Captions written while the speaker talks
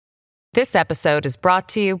This episode is brought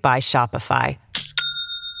to you by Shopify.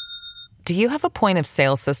 Do you have a point of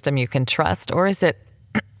sale system you can trust, or is it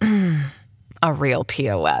a real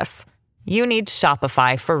POS? You need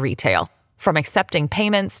Shopify for retail. From accepting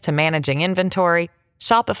payments to managing inventory,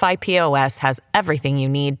 Shopify POS has everything you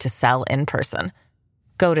need to sell in person.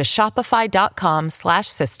 Go to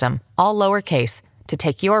shopify.com/system, all lowercase, to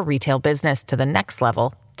take your retail business to the next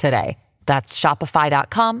level today. That's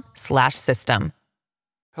shopify.com/system.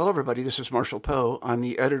 Hello, everybody. This is Marshall Poe. I'm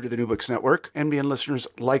the editor of the New Books Network. NBN listeners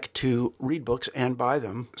like to read books and buy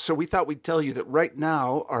them. So we thought we'd tell you that right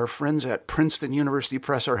now, our friends at Princeton University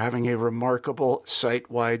Press are having a remarkable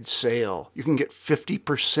site-wide sale. You can get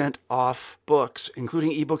 50% off books,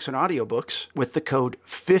 including ebooks and audiobooks, with the code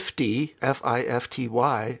 50,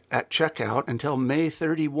 F-I-F-T-Y, at checkout until May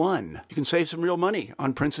 31. You can save some real money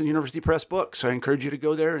on Princeton University Press books. I encourage you to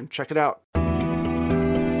go there and check it out.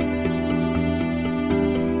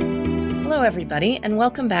 Hello, everybody, and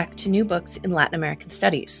welcome back to New Books in Latin American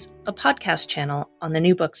Studies, a podcast channel on the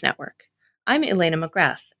New Books Network. I'm Elena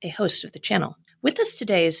McGrath, a host of the channel. With us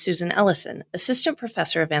today is Susan Ellison, Assistant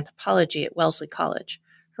Professor of Anthropology at Wellesley College.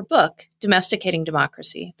 Her book, Domesticating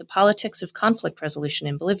Democracy, The Politics of Conflict Resolution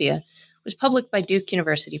in Bolivia, was published by Duke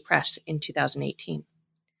University Press in 2018.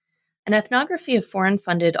 An ethnography of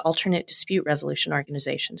foreign-funded alternate dispute resolution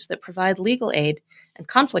organizations that provide legal aid and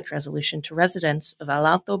conflict resolution to residents of El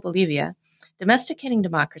Alto, Bolivia, Domesticating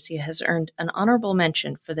Democracy has earned an honorable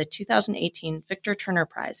mention for the 2018 Victor Turner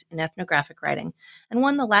Prize in Ethnographic Writing and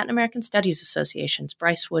won the Latin American Studies Association's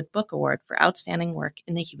Bryce Wood Book Award for outstanding work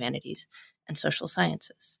in the humanities and social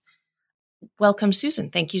sciences. Welcome,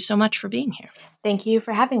 Susan. Thank you so much for being here. Thank you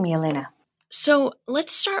for having me, Elena. So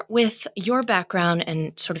let's start with your background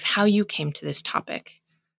and sort of how you came to this topic.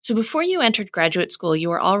 So before you entered graduate school,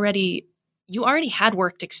 you already had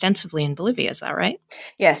worked extensively in Bolivia, is that right?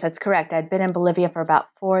 Yes, that's correct. I'd been in Bolivia for about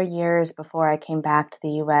 4 years before I came back to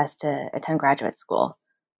the U.S. to attend graduate school.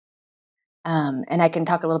 And I can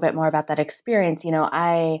talk a little bit more about that experience.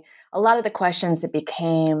 A lot of the questions that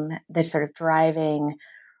became the sort of driving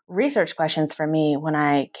research questions for me when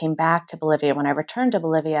I came back to Bolivia, when I returned to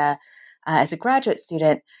Bolivia, as a graduate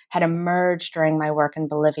student, had emerged during my work in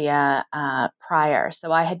Bolivia prior.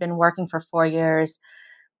 So I had been working for 4 years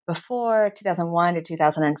before 2001 to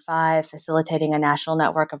 2005, facilitating a national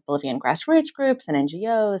network of Bolivian grassroots groups and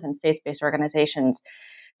NGOs and faith-based organizations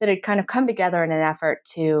that had kind of come together in an effort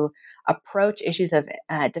to approach issues of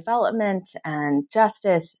development and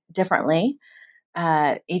justice differently.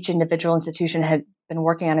 Each individual institution had been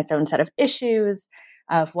working on its own set of issues,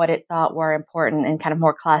 of what it thought were important and kind of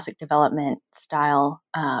more classic development style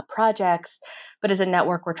projects. But as a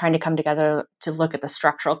network, we're trying to come together to look at the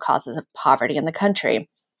structural causes of poverty in the country.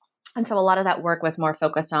 And so a lot of that work was more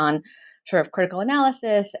focused on sort of critical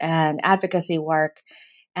analysis and advocacy work.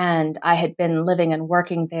 And I had been living and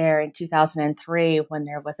working there in 2003 when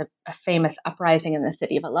there was a famous uprising in the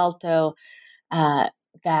city of El Alto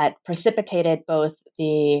that precipitated both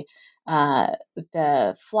the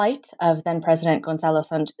flight of then President Gonzalo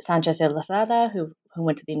Sanchez de Lozada, who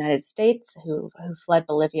went to the United States, who fled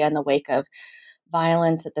Bolivia in the wake of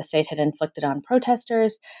violence that the state had inflicted on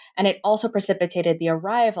protesters. And it also precipitated the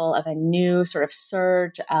arrival of a new sort of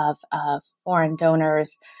surge of foreign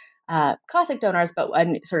donors, classic donors, but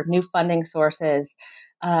sort of new funding sources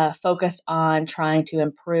focused on trying to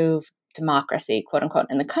improve democracy, quote unquote,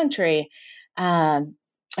 in the country. And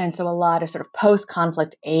so a lot of sort of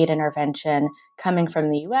post-conflict aid intervention coming from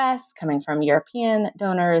the U.S., coming from European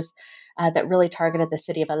donors that really targeted the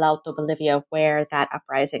city of El Alto, Bolivia, where that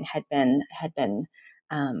uprising had been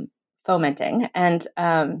fomenting. And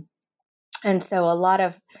so a lot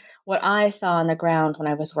of what I saw on the ground when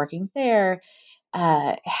I was working there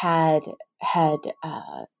had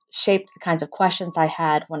shaped the kinds of questions I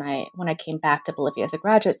had when I came back to Bolivia as a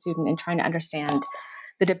graduate student in trying to understand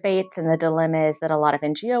the debates and the dilemmas that a lot of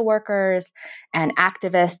NGO workers and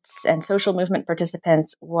activists and social movement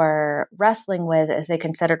participants were wrestling with as they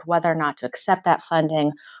considered whether or not to accept that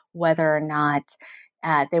funding, whether or not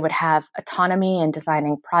they would have autonomy in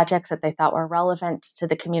designing projects that they thought were relevant to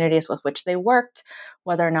the communities with which they worked,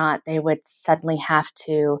 whether or not they would suddenly have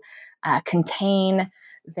to contain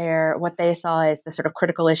what they saw as the sort of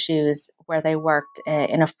critical issues where they worked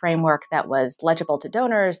in a framework that was legible to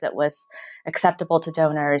donors, that was acceptable to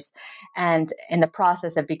donors. And in the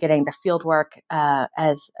process of beginning the field work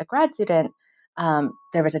as a grad student,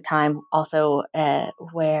 there was a time also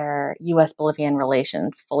where U.S.-Bolivian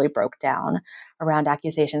relations fully broke down around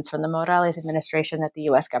accusations from the Morales administration that the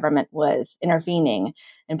U.S. government was intervening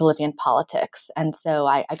in Bolivian politics. And so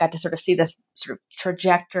I got to sort of see this sort of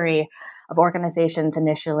trajectory of organizations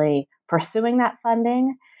initially pursuing that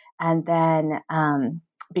funding, and then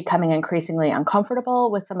becoming increasingly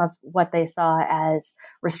uncomfortable with some of what they saw as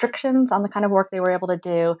restrictions on the kind of work they were able to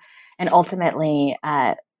do, and ultimately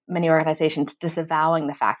many organizations disavowing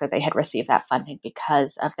the fact that they had received that funding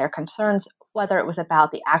because of their concerns, whether it was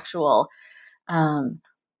about the actual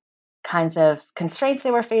kinds of constraints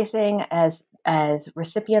they were facing as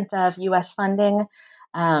recipients of U.S. funding,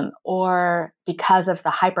 or because of the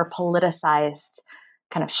hyper-politicized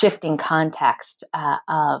kind of shifting context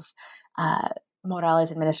of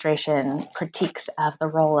Morales' administration critiques of the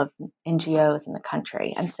role of NGOs in the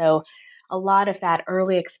country. And so a lot of that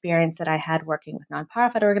early experience that I had working with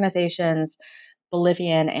nonprofit organizations,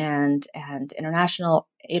 Bolivian and international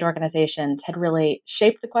aid organizations, had really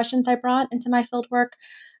shaped the questions I brought into my fieldwork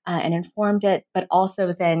and informed it, but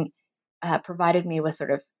also then provided me with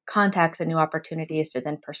sort of contacts and new opportunities to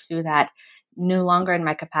then pursue that, no longer in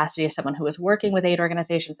my capacity as someone who was working with aid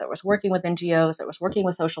organizations, that was working with NGOs, that was working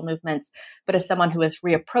with social movements, but as someone who is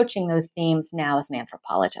reapproaching those themes now as an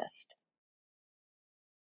anthropologist.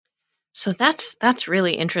 So that's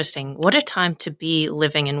really interesting. What a time to be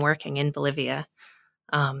living and working in Bolivia.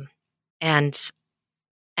 And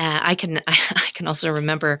I can also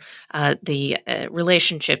remember the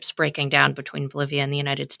relationships breaking down between Bolivia and the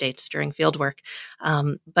United States during fieldwork.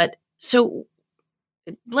 But so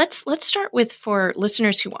let's start with, for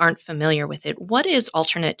listeners who aren't familiar with it, what is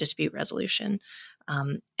alternate dispute resolution,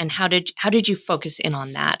 and how did you focus in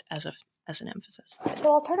on that as an emphasis? So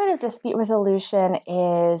alternative dispute resolution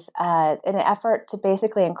is an effort to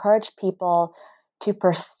basically encourage people to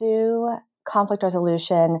pursue conflict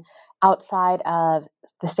resolution outside of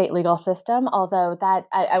the state legal system. Although that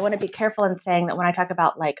I want to be careful in saying that when I talk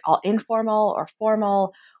about like all informal or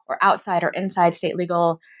formal or outside or inside state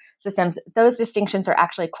legal systems, those distinctions are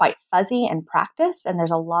actually quite fuzzy in practice. And there's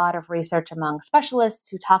a lot of research among specialists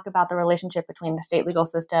who talk about the relationship between the state legal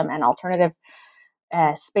system and alternative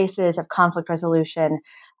spaces of conflict resolution.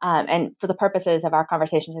 And for the purposes of our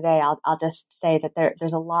conversation today, I'll just say that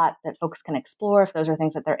there's a lot that folks can explore if those are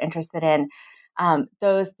things that they're interested in.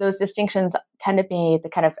 Those distinctions tend to be the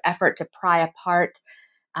kind of effort to pry apart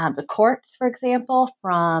the courts, for example,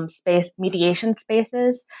 from mediation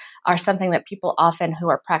spaces are something that people often who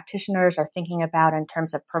are practitioners are thinking about in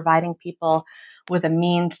terms of providing people with a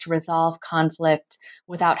means to resolve conflict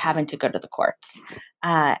without having to go to the courts.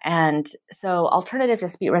 And so alternative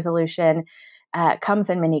dispute resolution comes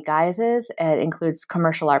in many guises. It includes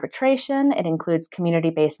commercial arbitration. It includes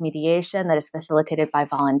community-based mediation that is facilitated by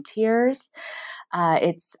volunteers.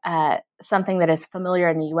 It's something that is familiar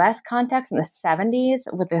in the U.S. context in the 70s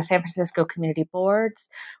with the San Francisco Community Boards,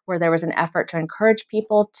 where there was an effort to encourage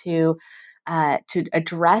people to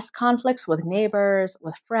address conflicts with neighbors,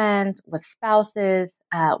 with friends, with spouses,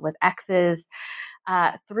 with exes,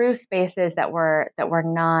 through spaces that were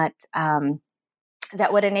not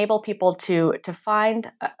that would enable people to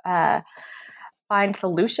find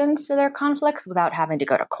solutions to their conflicts without having to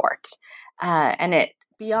go to court. And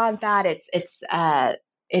beyond that, it's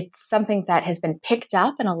something that has been picked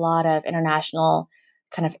up in a lot of international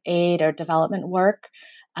kind of aid or development work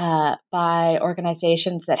by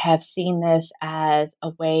organizations that have seen this as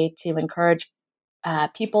a way to encourage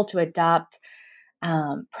people to adopt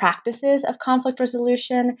practices of conflict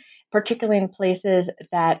resolution, particularly in places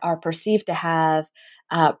that are perceived to have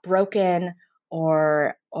broken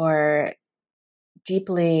or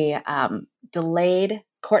deeply delayed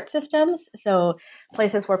court systems. So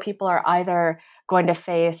places where people are either going to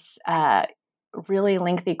face really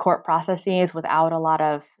lengthy court processes without a lot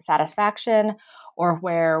of satisfaction, or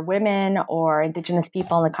where women or indigenous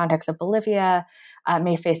people in the context of Bolivia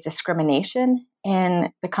may face discrimination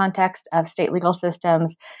in the context of state legal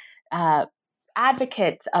systems.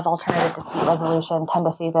 Advocates of alternative dispute resolution tend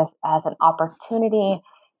to see this as an opportunity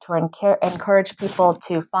to encourage people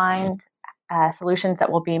to find solutions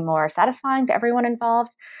that will be more satisfying to everyone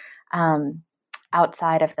involved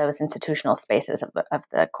outside of those institutional spaces of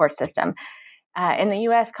the court system. In the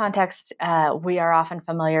U.S. context, we are often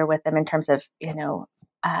familiar with them in terms of,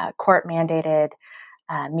 court-mandated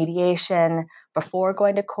mediation before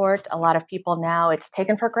going to court. A lot of people now, it's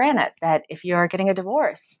taken for granted that if you're getting a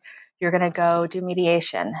divorce, you're going to go do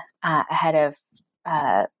mediation ahead of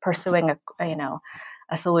pursuing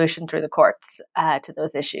a solution through the courts to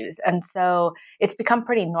those issues. And so it's become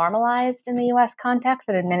pretty normalized in the U.S. context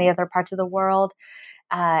and in many other parts of the world.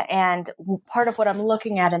 And part of what I'm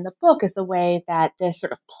looking at in the book is the way that this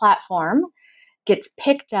sort of platform gets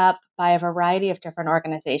picked up by a variety of different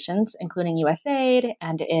organizations, including USAID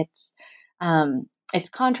and its It's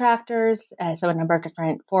contractors, so a number of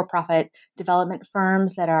different for-profit development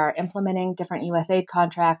firms that are implementing different USAID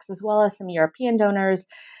contracts, as well as some European donors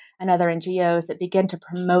and other NGOs that begin to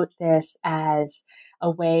promote this as a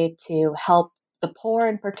way to help the poor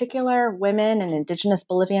in particular, women and indigenous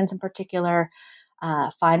Bolivians in particular,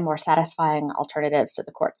 find more satisfying alternatives to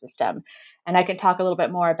the court system. And I can talk a little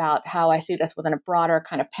bit more about how I see this within a broader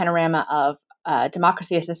kind of panorama of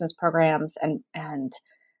democracy assistance programs and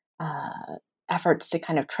efforts to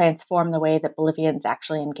kind of transform the way that Bolivians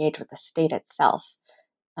actually engage with the state itself,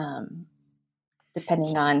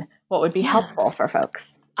 depending on what would be helpful for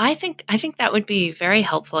folks. I think that would be very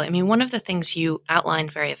helpful. I mean, one of the things you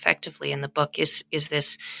outlined very effectively in the book is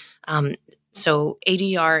this. So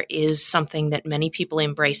ADR is something that many people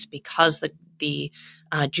embrace because the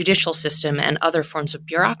judicial system and other forms of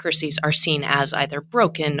bureaucracies are seen as either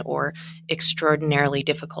broken or extraordinarily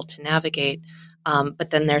difficult to navigate. But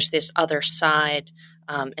then there's this other side.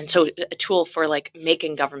 And so a tool for like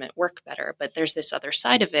making government work better, but there's this other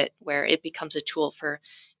side of it where it becomes a tool for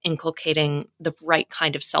inculcating the right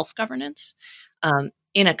kind of self-governance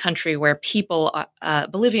in a country where people,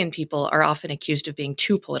 Bolivian people, are often accused of being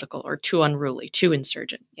too political or too unruly, too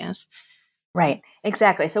insurgent. Yes? Right,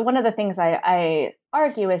 exactly. So one of the things I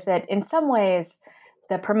argue is that in some ways,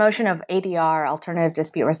 the promotion of ADR, alternative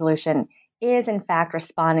dispute resolution, is in fact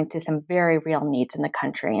responding to some very real needs in the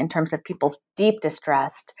country in terms of people's deep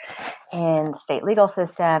distress in the state legal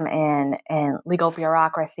system, in legal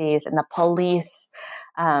bureaucracies, in the police.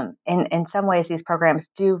 In some ways, these programs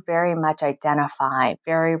do very much identify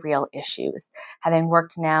very real issues. Having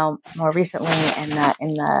worked now more recently in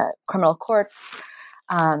the criminal courts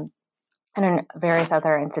and in various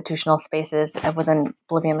other institutional spaces within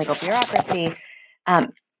Bolivian legal bureaucracy,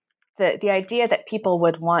 the idea that people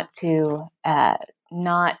would want to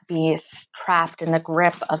not be trapped in the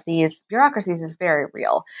grip of these bureaucracies is very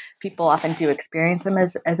real. People often do experience them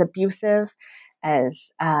as abusive, as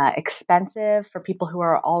expensive for people who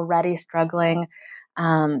are already struggling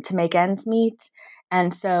to make ends meet.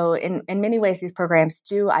 And so in many ways, these programs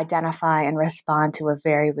do identify and respond to a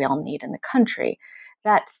very real need in the country.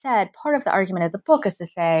 That said, part of the argument of the book is to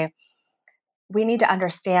say, we need to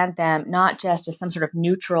understand them not just as some sort of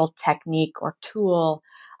neutral technique or tool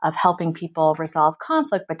of helping people resolve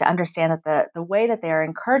conflict, but to understand that the way that they are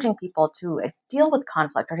encouraging people to deal with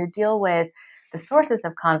conflict or to deal with the sources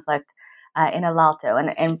of conflict in El Alto.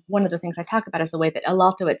 And one of the things I talk about is the way that El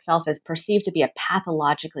Alto itself is perceived to be a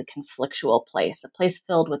pathologically conflictual place, a place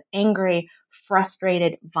filled with angry,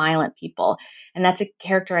 frustrated, violent people. And that's a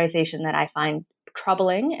characterization that I find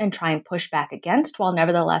troubling and try and push back against, while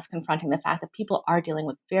nevertheless confronting the fact that people are dealing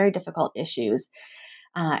with very difficult issues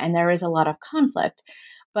and there is a lot of conflict.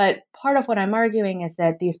 But part of what I'm arguing is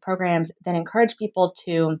that these programs then encourage people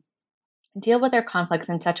to deal with their conflicts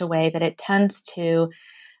in such a way that it tends to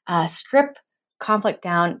strip conflict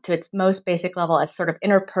down to its most basic level as sort of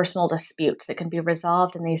interpersonal disputes that can be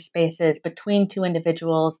resolved in these spaces between two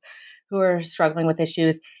individuals who are struggling with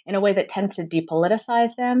issues in a way that tends to depoliticize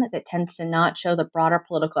them, that tends to not show the broader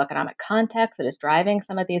political economic context that is driving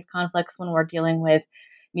some of these conflicts when we're dealing with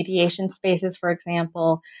mediation spaces, for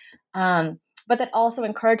example, but that also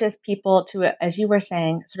encourages people to, as you were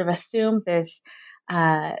saying, sort of assume this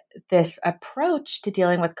approach to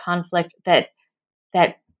dealing with conflict that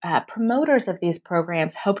promoters of these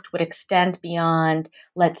programs hoped would extend beyond,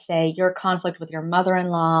 let's say, your conflict with your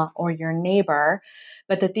mother-in-law or your neighbor,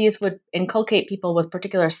 but that these would inculcate people with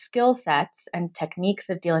particular skill sets and techniques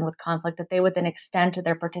of dealing with conflict that they would then extend to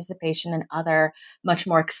their participation in other much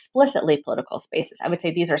more explicitly political spaces. I would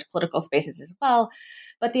say these are political spaces as well,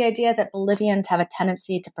 but the idea that Bolivians have a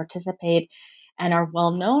tendency to participate and are well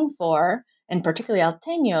known for, and particularly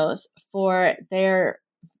Alteños, for their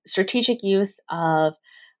strategic use of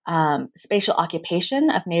spatial occupation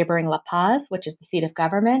of neighboring La Paz, which is the seat of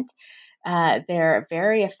government. Their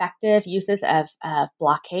very effective uses of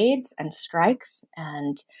blockades and strikes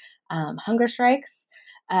and hunger strikes,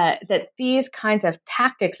 that these kinds of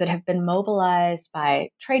tactics that have been mobilized by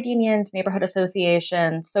trade unions, neighborhood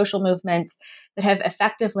associations, social movements that have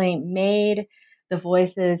effectively made the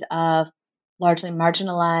voices of largely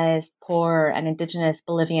marginalized, poor, and indigenous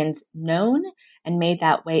Bolivians known and made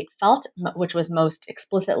that weight felt, which was most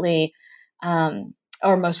explicitly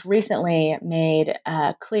or most recently made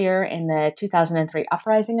clear in the 2003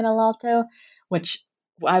 uprising in El Alto, which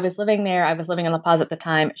I was living there. I was living in La Paz at the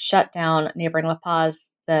time, shut down neighboring La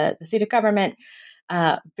Paz, the seat of government,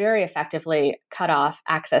 very effectively cut off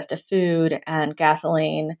access to food and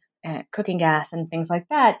gasoline, and cooking gas and things like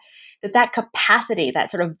that. That capacity, that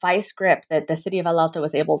sort of vice grip that the city of El Alto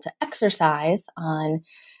was able to exercise on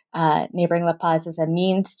Neighboring La Paz as a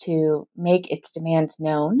means to make its demands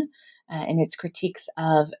known in its critiques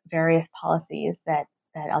of various policies that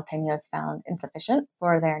El Teños found insufficient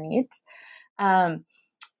for their needs.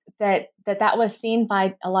 That was seen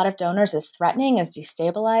by a lot of donors as threatening, as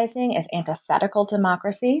destabilizing, as antithetical to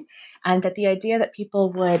democracy, and that the idea that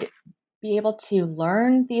people would be able to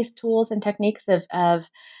learn these tools and techniques of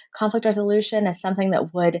conflict resolution as something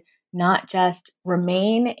that would not just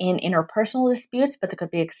remain in interpersonal disputes, but that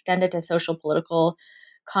could be extended to social political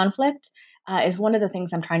conflict is one of the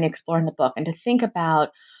things I'm trying to explore in the book, and to think about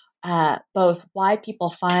both why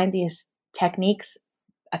people find these techniques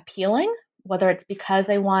appealing, whether it's because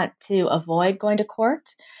they want to avoid going to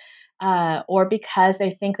court or because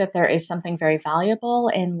they think that there is something very valuable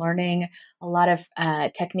in learning a lot of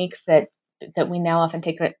techniques that we now often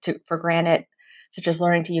take for granted, such as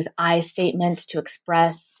learning to use I statements to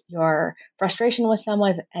express your frustration with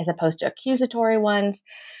someone as opposed to accusatory ones.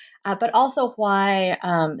 But also why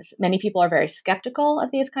many people are very skeptical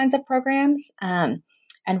of these kinds of programs,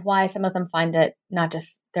 and why some of them find it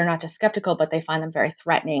they're not just skeptical, but they find them very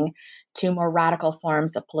threatening to more radical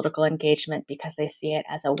forms of political engagement because they see it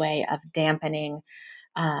as a way of dampening,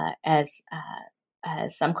 as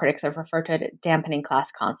some critics have referred to it, dampening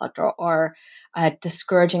class conflict or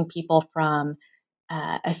discouraging people from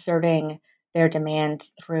asserting their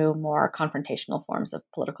demands through more confrontational forms of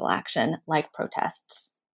political action like protests.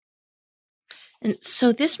 And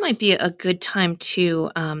so this might be a good time to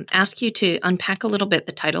ask you to unpack a little bit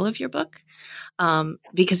the title of your book,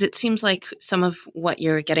 because it seems like some of what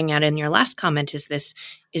you're getting at in your last comment is this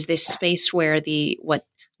space where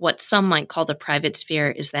what some might call the private sphere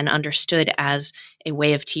is then understood as a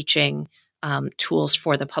way of teaching tools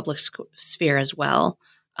for the public sphere as well.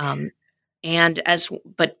 But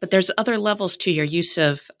there's other levels to your use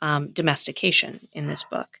of domestication in this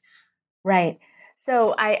book. Right.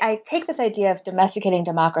 So I take this idea of domesticating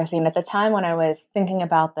democracy, and at the time when I was thinking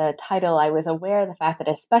about the title, I was aware of the fact that,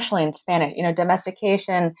 especially in Spanish,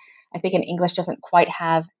 domestication, I think in English doesn't quite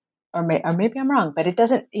have, or maybe I'm wrong, but it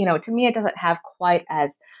doesn't, to me, it doesn't have quite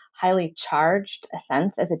as highly charged a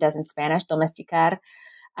sense as it does in Spanish, domesticar,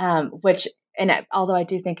 although I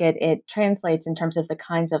do think it translates in terms of the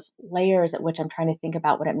kinds of layers at which I'm trying to think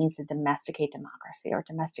about what it means to domesticate democracy or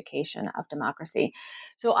domestication of democracy.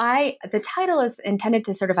 So the title is intended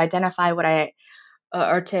to sort of identify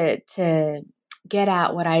to get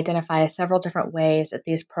at what I identify as several different ways that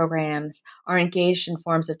these programs are engaged in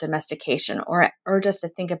forms of domestication, or urge us to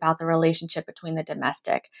think about the relationship between the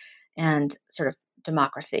domestic and sort of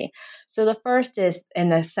democracy. So the first is in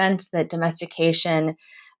the sense that domestication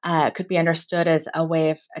could be understood as a way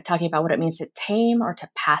of talking about what it means to tame or to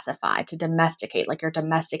pacify, to domesticate, like you're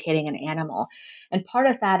domesticating an animal. And part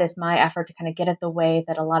of that is my effort to kind of get at the way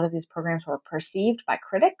that a lot of these programs were perceived by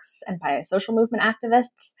critics and by social movement activists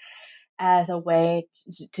as a way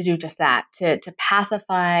to do just that, to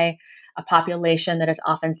pacify a population that is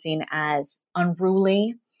often seen as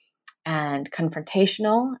unruly and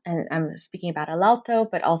confrontational. And I'm speaking about El Alto,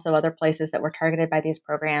 but also other places that were targeted by these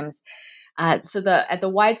programs. So the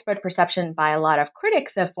widespread perception by a lot of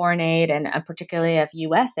critics of foreign aid and particularly of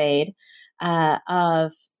U.S. aid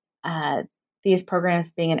of these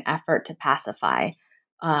programs being an effort to pacify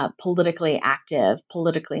politically active,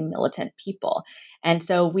 politically militant people. And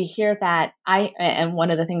so we hear that and one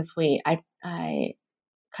of the things I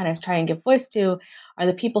kind of try and give voice to are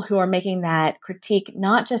the people who are making that critique,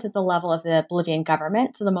 not just at the level of the Bolivian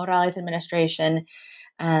government, so the Morales administration,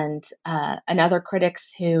 and other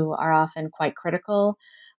critics who are often quite critical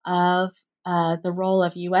of the role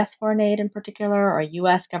of U.S. foreign aid in particular, or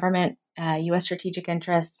U.S. government, U.S. strategic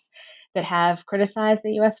interests that have criticized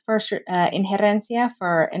the U.S. for injerencia,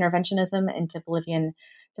 for interventionism into Bolivian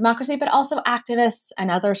democracy, but also activists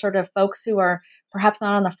and other sort of folks who are perhaps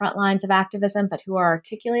not on the front lines of activism, but who are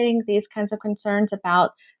articulating these kinds of concerns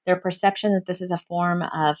about their perception that this is a form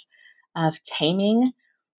of taming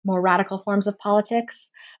more radical forms of politics.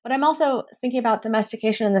 But I'm also thinking about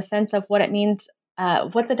domestication in the sense of what it means,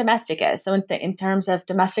 what the domestic is. So in terms of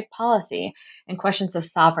domestic policy and questions of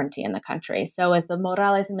sovereignty in the country. So as the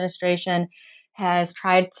Morales administration has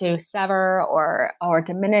tried to sever or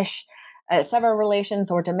diminish, sever relations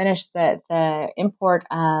or diminish the import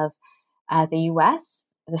of the U.S.,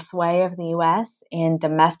 the sway of the U.S. in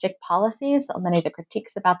domestic policies, so many of the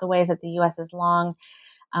critiques about the ways that the U.S. has long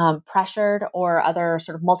pressured, or other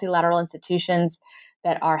sort of multilateral institutions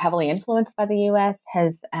that are heavily influenced by the U.S.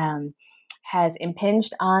 has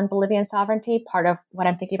impinged on Bolivian sovereignty. Part of what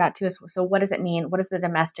I'm thinking about too is, so what does it mean? What is the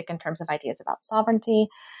domestic in terms of ideas about sovereignty?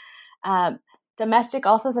 domestic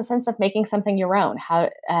also is a sense of making something your own. How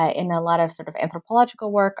in a lot of sort of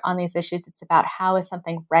anthropological work on these issues, it's about how is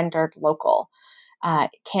something rendered local. Are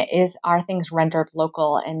things rendered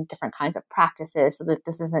local in different kinds of practices, so that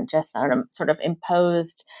this isn't just sort of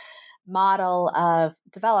imposed model of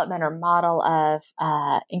development or model of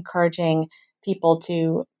encouraging people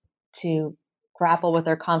to grapple with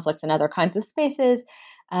their conflicts in other kinds of spaces.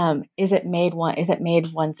 Is it made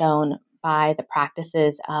one's own by the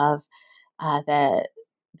practices of the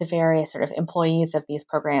various sort of employees of these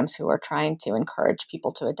programs who are trying to encourage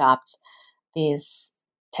people to adopt these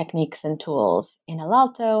techniques and tools in El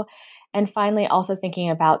Alto? And finally, also thinking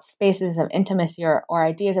about spaces of intimacy or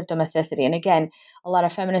ideas of domesticity. And again, a lot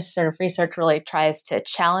of feminist sort of research really tries to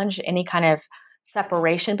challenge any kind of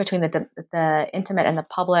separation between the intimate and the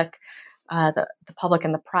public, the public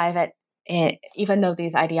and the private, even though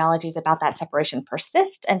these ideologies about that separation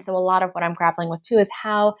persist. And so a lot of what I'm grappling with too is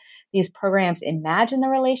how these programs imagine the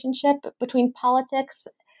relationship between politics,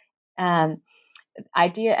 an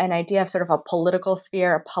idea of sort of a political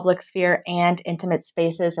sphere, a public sphere, and intimate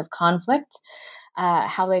spaces of conflict,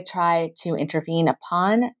 how they try to intervene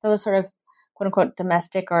upon those sort of quote unquote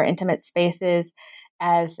domestic or intimate spaces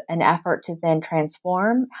as an effort to then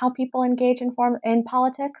transform how people engage in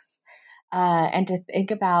politics, and to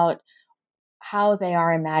think about how they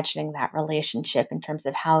are imagining that relationship in terms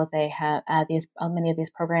of how they have many of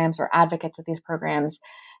these programs or advocates of these programs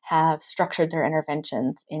have structured their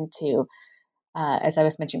interventions into, as I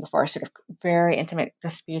was mentioning before, sort of very intimate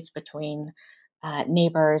disputes between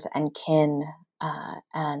neighbors and kin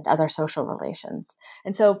and other social relations.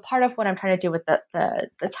 And so part of what I'm trying to do with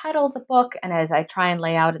the title of the book, and as I try and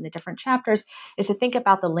lay out in the different chapters, is to think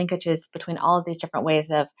about the linkages between all of these different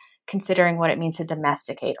ways of considering what it means to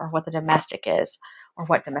domesticate, or what the domestic is, or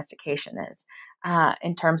what domestication is,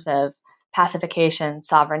 in terms of pacification,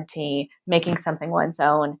 sovereignty, making something one's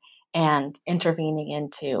own, and intervening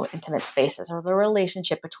into intimate spaces, or the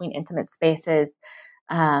relationship between intimate spaces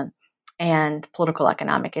and political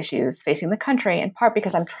economic issues facing the country, in part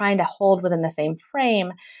because I'm trying to hold within the same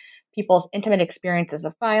frame people's intimate experiences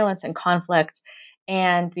of violence and conflict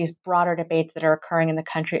and these broader debates that are occurring in the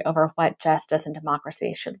country over what justice and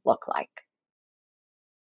democracy should look like.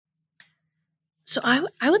 So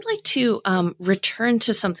I would like to return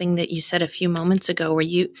to something that you said a few moments ago,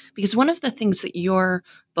 because one of the things that your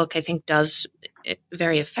book, I think, does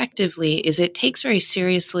very effectively is it takes very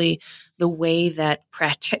seriously the way that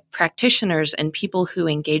practitioners and people who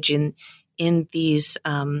engage in these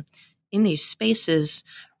spaces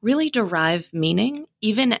really derive meaning,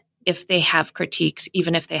 even if they have critiques,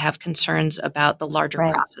 even if they have concerns about the larger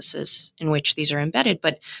processes in which these are embedded,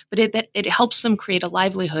 but it helps them create a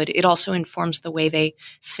livelihood. It also informs the way they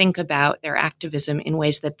think about their activism in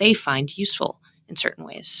ways that they find useful in certain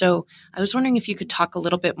ways. So I was wondering if you could talk a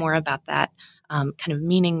little bit more about that kind of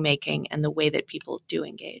meaning making and the way that people do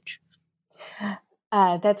engage.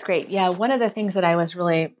 That's great. Yeah, one of the things that I was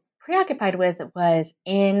really preoccupied with was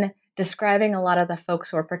in describing a lot of the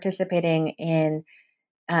folks who are participating in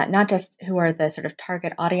not just who are the sort of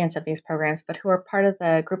target audience of these programs, but who are part of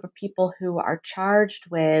the group of people who are charged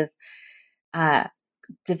with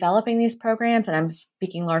developing these programs. And I'm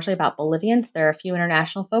speaking largely about Bolivians. There are a few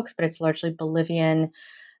international folks, but it's largely Bolivian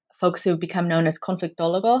folks who become known as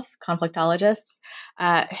conflictologists,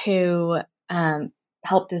 who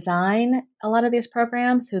help design a lot of these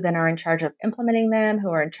programs, who then are in charge of implementing them,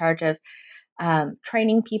 who are in charge of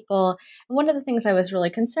training people. And one of the things I was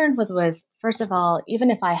really concerned with was, first of all,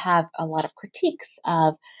 even if I have a lot of critiques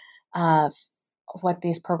of what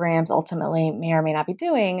these programs ultimately may or may not be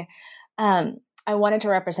doing, I wanted to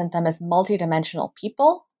represent them as multidimensional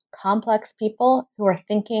people, complex people who are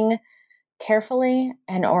thinking carefully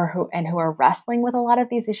and who are wrestling with a lot of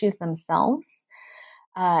these issues themselves.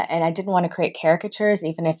 And I didn't want to create caricatures,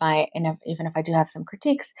 even if I do have some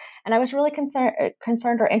critiques. And I was really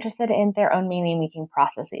concerned or interested in their own meaning-making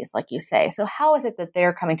processes, like you say. So how is it that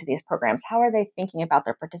they're coming to these programs? How are they thinking about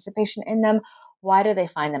their participation in them? Why do they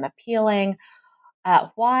find them appealing?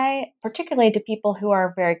 Why, particularly, do people who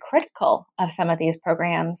are very critical of some of these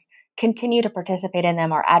programs continue to participate in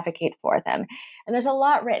them or advocate for them? And there's a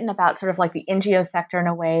lot written about sort of like the NGO sector in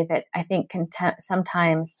a way that I think can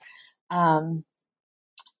sometimes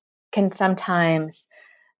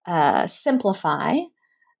simplify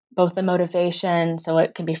both the motivation, so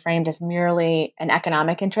it can be framed as merely an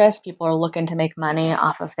economic interest. People are looking to make money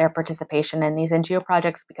off of their participation in these NGO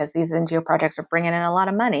projects because these NGO projects are bringing in a lot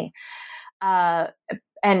of money,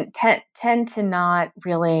 and tend to not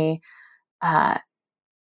really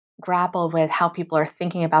grapple with how people are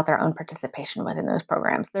thinking about their own participation within those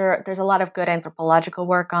programs. There's a lot of good anthropological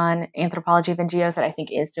work on Anthropology of NGOs that I think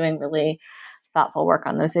is doing really thoughtful work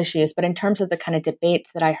on those issues. But in terms of the kind of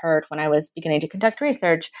debates that I heard when I was beginning to conduct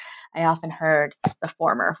research, I often heard the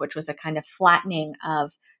former, which was a kind of flattening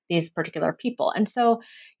of these particular people. And so,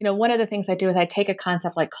 one of the things I do is I take a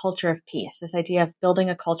concept like culture of peace, this idea of building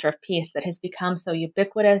a culture of peace that has become so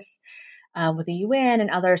ubiquitous with the UN and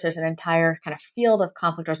others. There's an entire kind of field of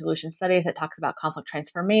conflict resolution studies that talks about conflict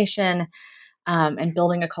transformation and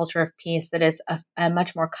building a culture of peace that is a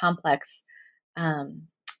much more complex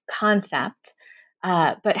concept.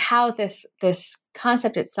 But how this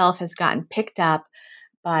concept itself has gotten picked up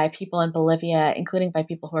by people in Bolivia, including by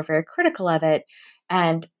people who are very critical of it,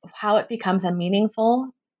 and how it becomes a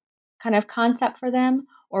meaningful kind of concept for them,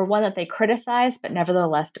 or one that they criticize but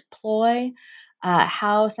nevertheless deploy.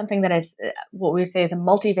 How something that is what we would say is a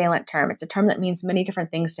multivalent term. It's a term that means many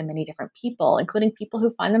different things to many different people, including people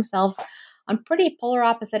who find themselves on pretty polar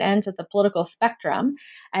opposite ends of the political spectrum,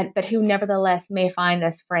 but who nevertheless may find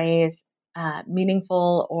this phrase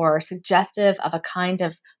meaningful or suggestive of a kind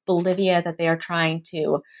of Bolivia that they are trying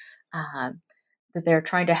to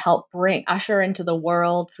help usher into the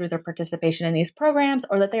world through their participation in these programs,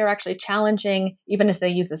 or that they are actually challenging even as they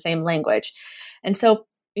use the same language. And so,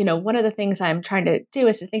 one of the things I'm trying to do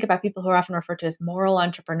is to think about people who are often referred to as moral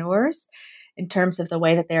entrepreneurs in terms of the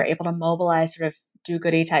way that they're able to mobilize sort of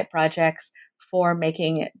do-goody type projects for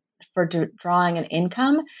drawing an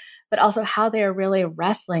income, but also how they are really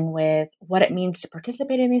wrestling with what it means to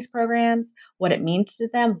participate in these programs, what it means to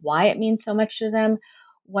them, why it means so much to them.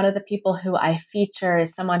 One of the people who I feature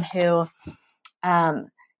is someone who,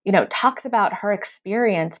 talks about her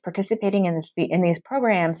experience participating in these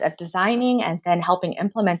programs, of designing and then helping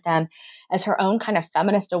implement them, as her own kind of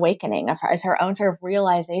feminist awakening, as her own sort of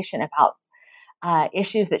realization about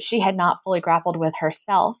issues that she had not fully grappled with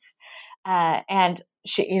herself. And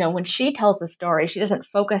she, when she tells the story, she doesn't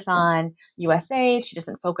focus on USAID. She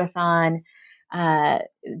doesn't focus on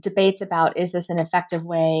debates about, is this an effective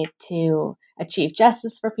way to achieve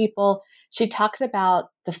justice for people? She talks about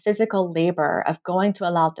the physical labor of going to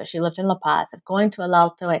El Alto. She lived in La Paz, of going to El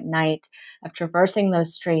Alto at night, of traversing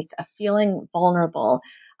those streets, of feeling vulnerable,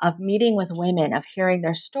 of meeting with women, of hearing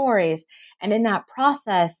their stories. And in that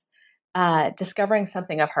process, discovering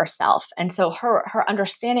something of herself. And so her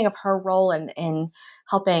understanding of her role in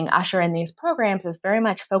helping usher in these programs is very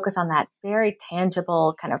much focused on that very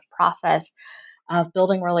tangible kind of process of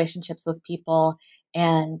building relationships with people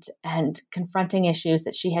and confronting issues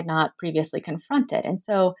that she had not previously confronted. And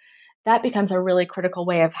so that becomes a really critical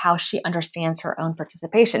way of how she understands her own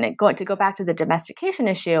participation. And to go back to the domestication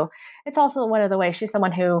issue, it's also one of the ways she's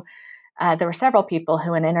someone who there were several people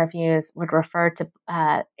who in interviews would refer to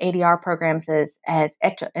ADR programs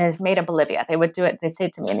as made in Bolivia. They would do it, they'd say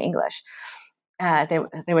it to me in English.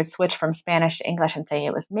 They would switch from Spanish to English and say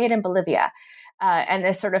it was made in Bolivia. And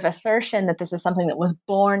this sort of assertion that this is something that was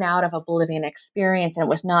born out of a Bolivian experience, and it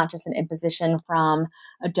was not just an imposition from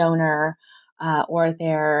a donor or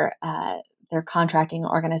their contracting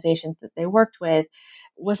organizations that they worked with,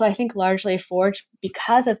 was, I think, largely forged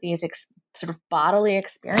because of these sort of bodily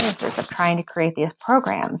experiences of trying to create these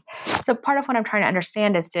programs. So part of what I'm trying to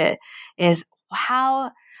understand is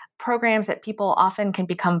how programs that people often can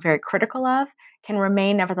become very critical of can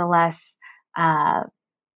remain nevertheless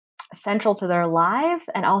central to their lives,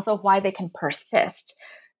 and also why they can persist.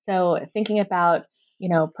 So thinking about,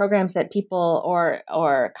 programs that people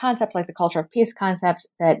or concepts like the culture of peace concept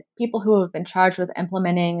that people who have been charged with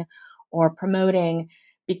implementing or promoting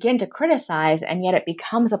begin to criticize, and yet it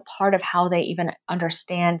becomes a part of how they even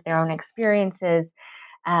understand their own experiences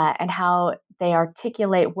and how they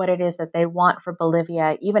articulate what it is that they want for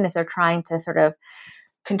Bolivia, even as they're trying to sort of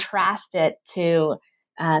contrast it to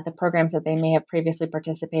the programs that they may have previously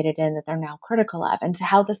participated in that they're now critical of. And so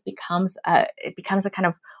how this becomes a kind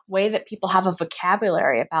of way that people have a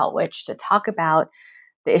vocabulary about which to talk about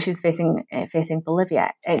the issues facing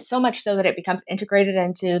Bolivia. It's so much so that it becomes integrated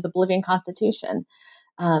into the Bolivian constitution.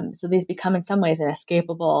 So these become in some ways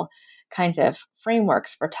inescapable kinds of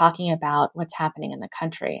frameworks for talking about what's happening in the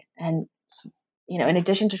country. And, in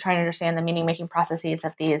addition to trying to understand the meaning-making processes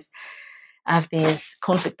of these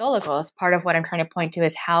conflictólogos, part of what I'm trying to point to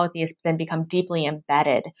is how these then become deeply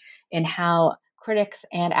embedded in how critics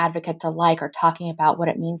and advocates alike are talking about what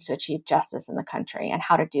it means to achieve justice in the country and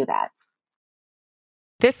how to do that.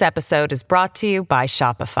 This episode is brought to you by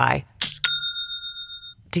Shopify.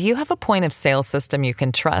 Do you have a point of sale system you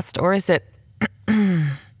can trust, or is it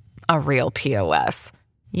a real POS?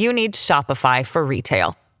 You need Shopify for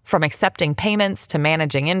retail. From accepting payments to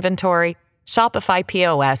managing inventory, Shopify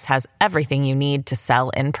POS has everything you need to sell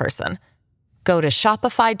in person. Go to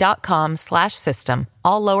shopify.com/system,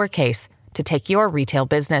 all lowercase, to take your retail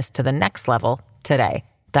business to the next level today.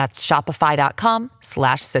 That's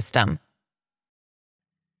shopify.com/system.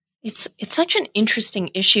 It's such an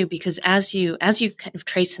interesting issue because as you kind of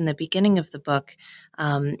trace in the beginning of the book,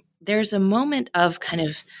 there's a moment of kind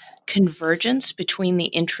of convergence between the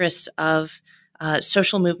interests of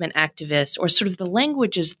social movement activists, or sort of the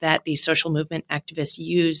languages that these social movement activists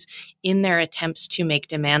use in their attempts to make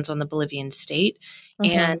demands on the Bolivian state,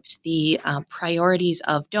 and the priorities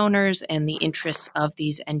of donors and the interests of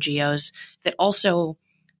these NGOs that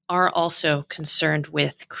are also concerned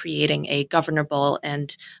with creating a governable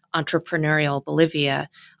and entrepreneurial Bolivia.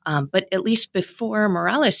 But at least before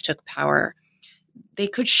Morales took power, they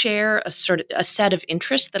could share a set of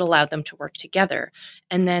interests that allowed them to work together.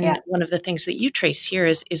 And then one of the things that you trace here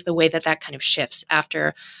is the way that kind of shifts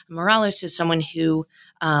after Morales is someone who,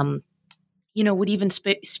 would even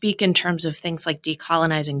speak in terms of things like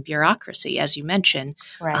decolonizing bureaucracy, as you mentioned,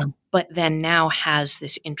 Right. But then now has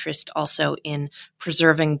this interest also in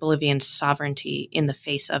preserving Bolivian sovereignty in the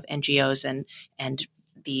face of NGOs and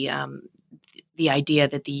the idea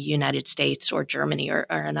that the United States or Germany or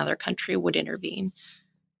another country would intervene.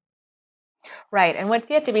 Right. And what's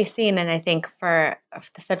yet to be seen, and I think for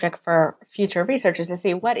the subject for future research, is to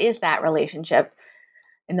see what is that relationship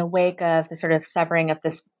in the wake of the sort of severing of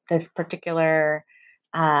this particular,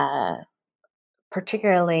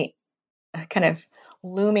 particularly kind of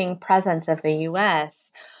looming presence of the U.S.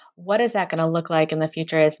 What is that going to look like in the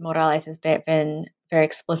future as Morales has been very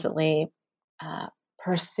explicitly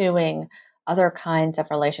pursuing other kinds of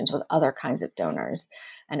relations with other kinds of donors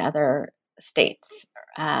and other states?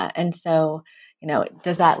 And so,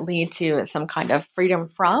 does that lead to some kind of freedom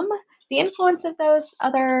from the influence of those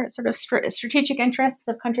other sort of strategic interests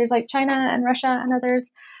of countries like China and Russia and others?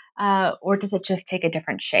 Or does it just take a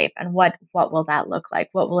different shape? And what will that look like?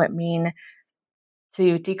 What will it mean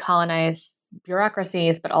to decolonize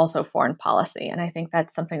bureaucracies, but also foreign policy? And I think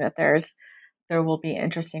that's something that there will be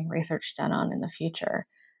interesting research done on in the future,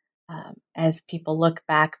 as people look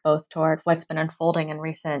back both toward what's been unfolding in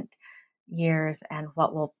recent years and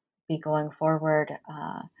what will be going forward,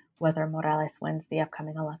 whether Morales wins the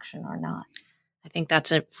upcoming election or not. I think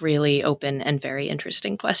that's a really open and very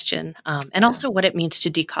interesting question. And also what it means to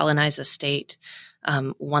decolonize a state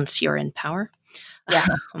once you're in power. Yeah.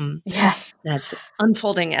 Yes. That's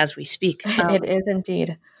unfolding as we speak. It is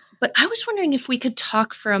indeed. But I was wondering if we could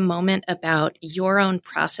talk for a moment about your own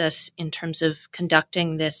process in terms of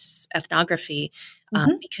conducting this ethnography,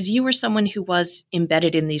 because you were someone who was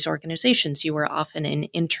embedded in these organizations. You were often an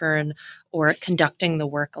intern or conducting the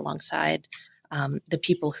work alongside the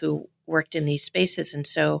people who worked in these spaces. And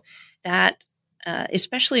so that,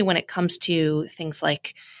 especially when it comes to things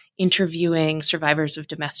like interviewing survivors of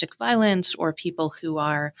domestic violence or people who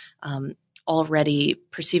are already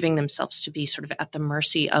perceiving themselves to be sort of at the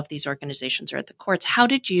mercy of these organizations or at the courts, how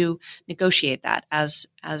did you negotiate that as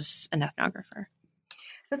an ethnographer?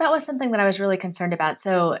 So that was something that I was really concerned about.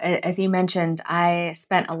 So as you mentioned, I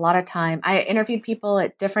spent a lot of time, I interviewed people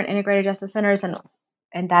at different integrated justice centers,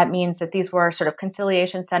 and that means that these were sort of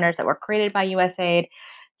conciliation centers that were created by USAID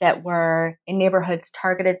that were in neighborhoods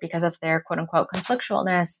targeted because of their quote unquote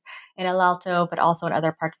conflictualness in El Alto, but also in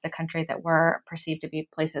other parts of the country that were perceived to be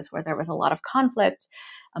places where there was a lot of conflict,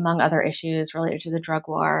 among other issues related to the drug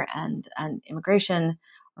war and immigration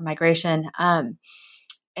or migration.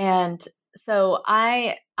 And so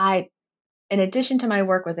I, in addition to my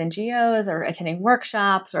work with NGOs or attending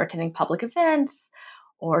workshops or attending public events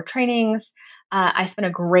or trainings, I spent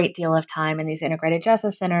a great deal of time in these integrated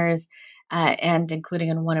justice centers, and including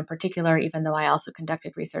in one in particular, even though I also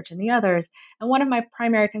conducted research in the others. And one of my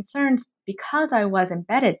primary concerns, because I was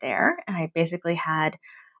embedded there, and I basically had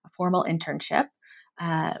a formal internship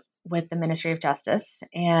with the Ministry of Justice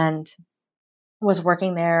and was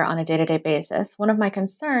working there on a day-to-day basis, one of my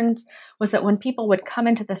concerns was that when people would come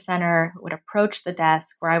into the center, would approach the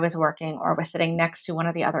desk where I was working or was sitting next to one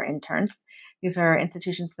of the other interns. These are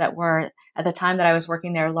institutions that were, at the time that I was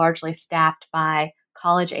working there, largely staffed by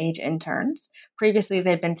college-age interns. Previously,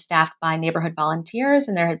 they'd been staffed by neighborhood volunteers,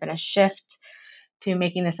 and there had been a shift to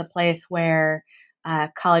making this a place where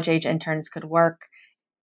college-age interns could work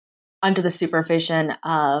under the supervision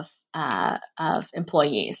of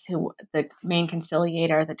employees, who the main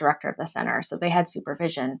conciliator, the director of the center. So they had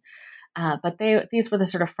supervision, but these were the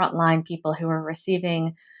sort of frontline people who were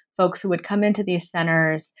receiving folks who would come into these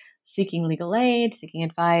centers seeking legal aid, seeking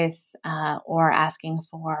advice, or asking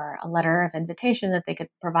for a letter of invitation that they could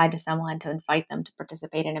provide to someone to invite them to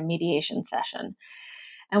participate in a mediation session.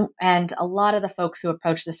 And a lot of the folks who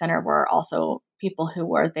approached the center were also people who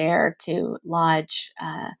were there to lodge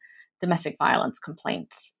domestic violence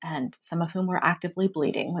complaints, and some of whom were actively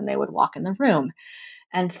bleeding when they would walk in the room.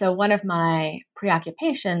 And so one of my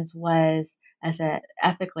preoccupations was,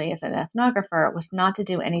 ethically as an ethnographer, was not to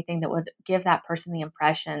do anything that would give that person the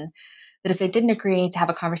impression that if they didn't agree to have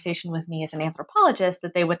a conversation with me as an anthropologist,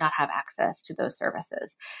 that they would not have access to those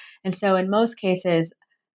services. And so in most cases,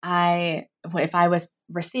 if I was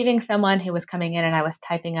receiving someone who was coming in and I was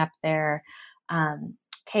typing up their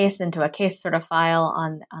case into a case sort of file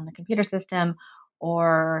on the computer system,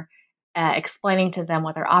 or explaining to them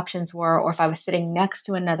what their options were, or if I was sitting next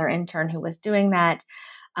to another intern who was doing that,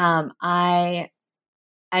 I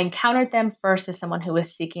encountered them first as someone who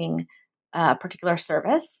was seeking a particular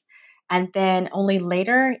service, and then only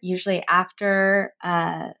later, usually after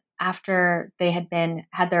they had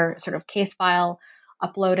their sort of case file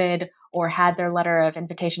uploaded, or had their letter of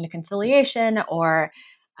invitation to conciliation, or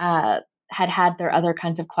had their other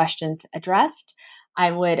kinds of questions addressed,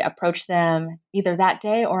 I would approach them either that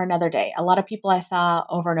day or another day. A lot of people I saw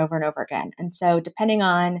over and over and over again. And so depending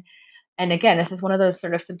on, and again, this is one of those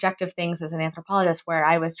sort of subjective things as an anthropologist where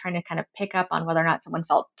I was trying to kind of pick up on whether or not someone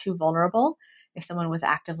felt too vulnerable. If someone was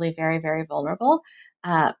actively very, very vulnerable,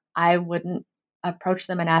 I wouldn't approach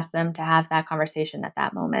them and ask them to have that conversation at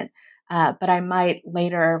that moment. But I might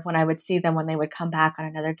later, when I would see them, when they would come back on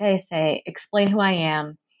another day, say, explain who I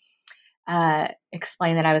am,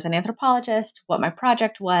 explain that I was an anthropologist, what my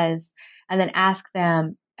project was, and then ask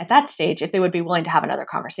them at that stage if they would be willing to have another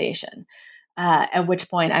conversation. At which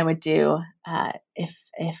point I would do,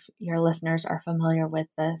 if your listeners are familiar with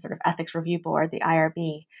the sort of Ethics Review Board, the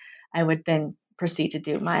IRB, I would then proceed to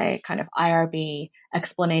do my kind of IRB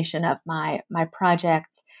explanation of my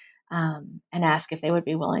project, and ask if they would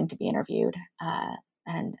be willing to be interviewed,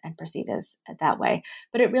 and proceed as that way.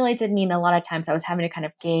 But it really did mean a lot of times I was having to kind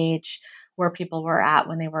of gauge where people were at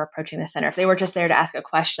when they were approaching the center. If they were just there to ask a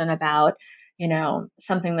question about,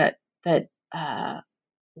 something that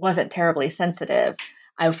wasn't terribly sensitive,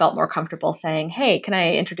 I felt more comfortable saying, hey, can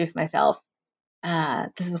I introduce myself?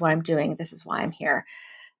 This is what I'm doing. This is why I'm here.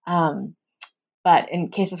 But in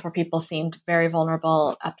cases where people seemed very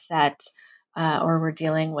vulnerable, upset, or were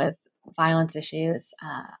dealing with violence issues,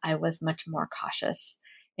 I was much more cautious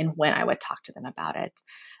in when I would talk to them about it.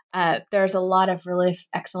 There's a lot of really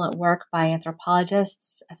excellent work by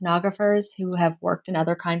anthropologists, ethnographers who have worked in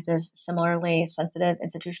other kinds of similarly sensitive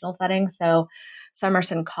institutional settings. So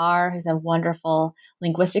Summerson Carr, who's a wonderful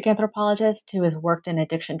linguistic anthropologist who has worked in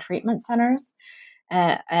addiction treatment centers,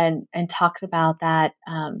 and talks about that,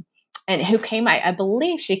 and who came, I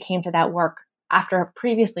believe she came to that work after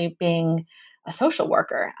previously being a social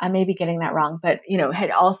worker. I may be getting that wrong, but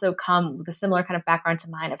had also come with a similar kind of background to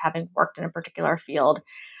mine of having worked in a particular field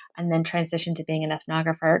and then transitioned to being an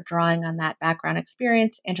ethnographer, drawing on that background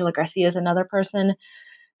experience. Angela Garcia is another person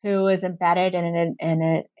who is embedded in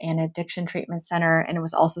an addiction treatment center, and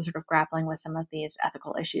was also sort of grappling with some of these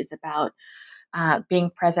ethical issues about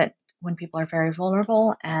being present when people are very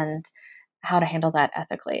vulnerable and how to handle that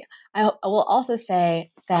ethically. I will also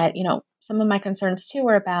say that, some of my concerns too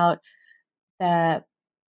were about the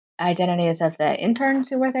identities of the interns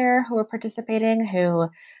who were there, who were participating, who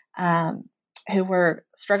were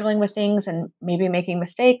struggling with things and maybe making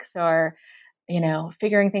mistakes, or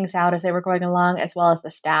figuring things out as they were going along, as well as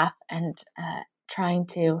the staff, and trying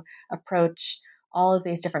to approach all of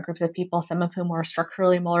these different groups of people, some of whom were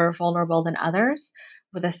structurally more vulnerable than others,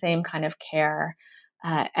 with the same kind of care.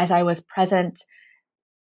 As I was present,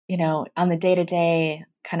 on the day-to-day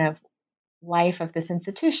kind of life of this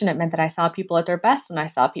institution, it meant that I saw people at their best and I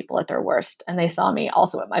saw people at their worst, and they saw me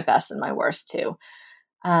also at my best and my worst too.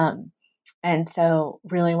 And so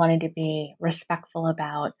really wanting to be respectful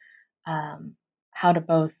about how to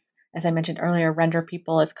both, as I mentioned earlier, render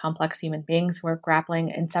people as complex human beings who are grappling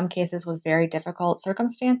in some cases with very difficult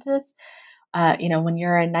circumstances. When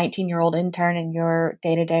you're a 19-year-old intern and you're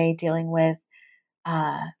day-to-day dealing with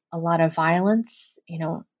a lot of violence,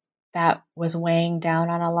 that was weighing down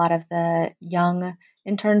on a lot of the young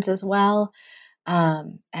interns as well.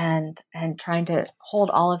 And trying to hold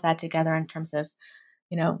all of that together in terms of,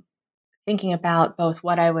 thinking about both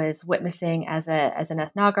what I was witnessing as an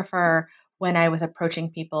ethnographer when I was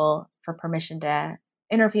approaching people for permission to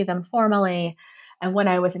interview them formally, and when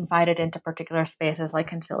I was invited into particular spaces like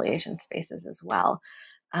conciliation spaces as well.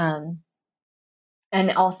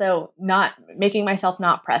 And also not making myself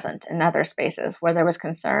not present in other spaces where there was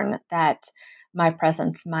concern that my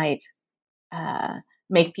presence might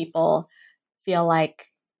make people feel like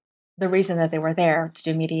the reason that they were there to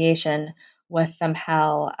do mediation was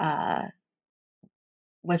somehow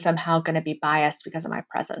was somehow going to be biased because of my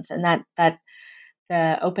presence. And that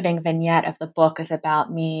the opening vignette of the book is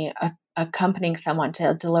about me accompanying someone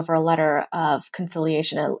to deliver a letter of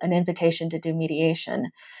conciliation, an invitation to do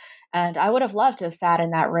mediation. And I would have loved to have sat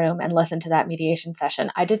in that room and listened to that mediation session.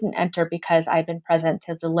 I didn't enter because I'd been present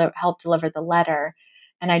to help deliver the letter,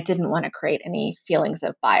 and I didn't want to create any feelings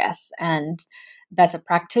of bias. And that's a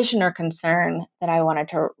practitioner concern that I wanted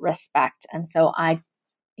to respect. And so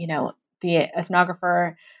the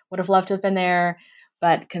ethnographer would have loved to have been there,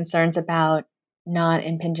 but concerns about not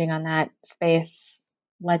impinging on that space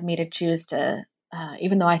led me to choose to,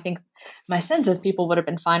 even though I think my sense is people would have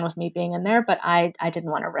been fine with me being in there, but I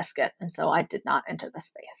didn't want to risk it. And so I did not enter the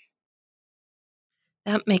space.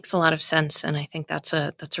 That makes a lot of sense. And I think that's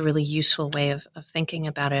a really useful way of thinking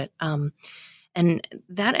about it. And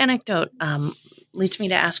that anecdote leads me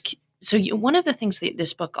to ask, so one of the things that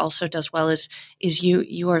this book also does well is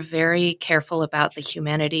you are very careful about the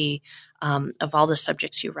humanity of all the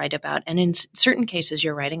subjects you write about. And in certain cases,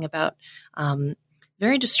 you're writing about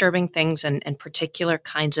very disturbing things and particular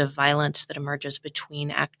kinds of violence that emerges between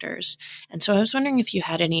actors. And so I was wondering if you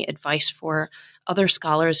had any advice for other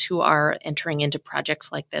scholars who are entering into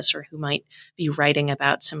projects like this, or who might be writing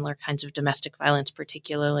about similar kinds of domestic violence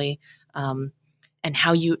particularly, and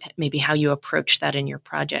how you approach that in your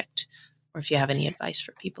project, or if you have any advice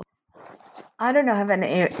for people. I don't know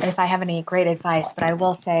if I have any great advice, but I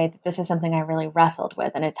will say that this is something I really wrestled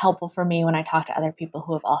with. And it's helpful for me when I talk to other people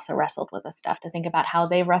who have also wrestled with this stuff to think about how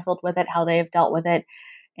they've wrestled with it, how they've dealt with it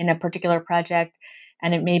in a particular project.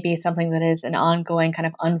 And it may be something that is an ongoing kind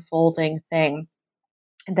of unfolding thing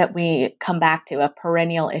that we come back to, a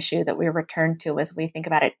perennial issue that we return to as we think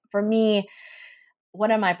about it. For me,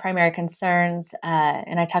 one of my primary concerns,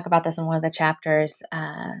 and I talk about this in one of the chapters,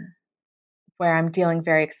 where I'm dealing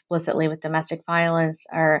very explicitly with domestic violence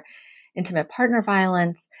or intimate partner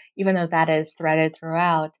violence, even though that is threaded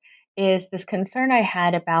throughout, is this concern I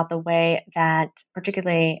had about the way that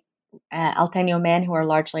particularly Alteño men, who are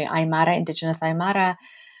largely Aymara, indigenous Aymara,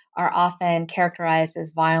 are often characterized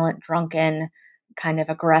as violent, drunken, kind of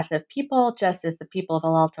aggressive people, just as the people of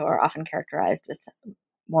El Alto are often characterized as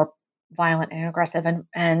more violent and aggressive.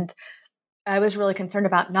 And I was really concerned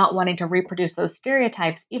about not wanting to reproduce those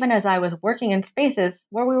stereotypes, even as I was working in spaces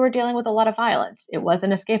where we were dealing with a lot of violence. It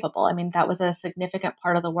wasn't escapable. I mean, that was a significant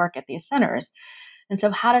part of the work at these centers. And so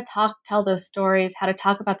how to tell those stories, how to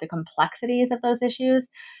talk about the complexities of those issues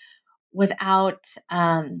without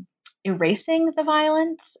erasing the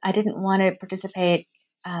violence. I didn't want to participate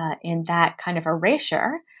in that kind of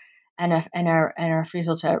erasure and a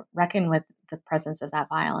refusal to reckon with the presence of that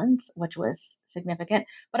violence, which was significant.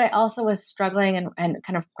 But I also was struggling and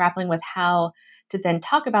kind of grappling with how to then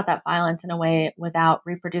talk about that violence in a way without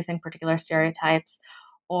reproducing particular stereotypes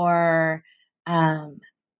or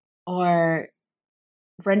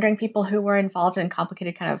rendering people who were involved in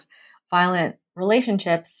complicated kind of violent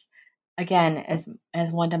relationships, again,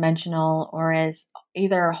 as one-dimensional or as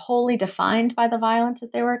either wholly defined by the violence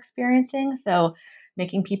that they were experiencing. So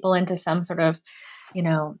making people into some sort of,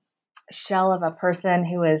 shell of a person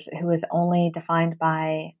who is only defined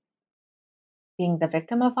by being the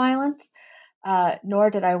victim of violence, nor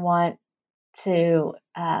did I want to,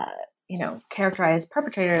 characterize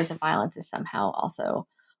perpetrators of violence as somehow also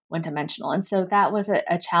one-dimensional. And so that was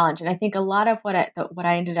a challenge. And I think a lot of what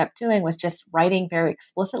I ended up doing was just writing very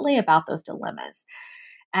explicitly about those dilemmas,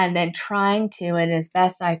 and then trying to, and as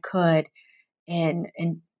best I could, in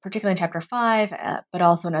particularly in chapter 5, but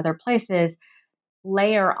also in other places,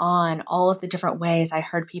 layer on all of the different ways I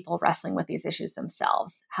heard people wrestling with these issues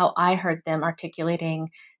themselves, how I heard them articulating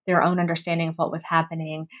their own understanding of what was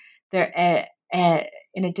happening. There,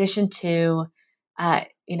 in addition to,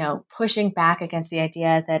 pushing back against the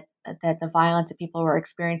idea that the violence that people were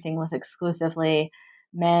experiencing was exclusively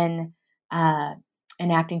men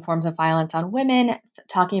enacting forms of violence on women,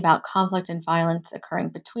 talking about conflict and violence occurring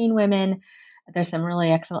between women. There's some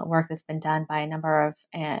really excellent work that's been done by a number of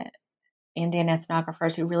Andean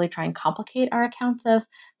ethnographers who really try and complicate our accounts of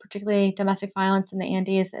particularly domestic violence in the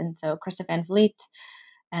Andes. And so Krista Van Vliet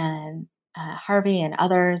and Harvey and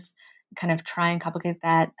others kind of try and complicate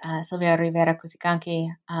that, Silvia Rivera Cusicanqui.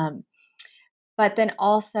 But then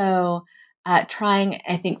also trying,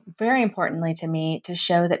 I think very importantly to me, to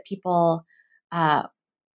show that people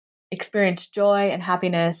experience joy and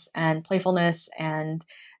happiness and playfulness and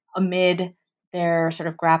amid their sort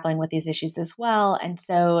of grappling with these issues as well. And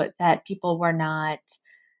so that people were not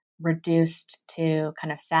reduced to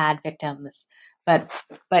kind of sad victims, but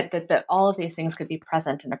that all of these things could be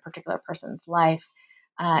present in a particular person's life,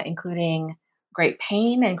 including great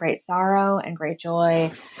pain and great sorrow and great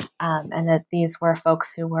joy, and that these were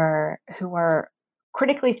folks who were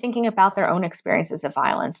critically thinking about their own experiences of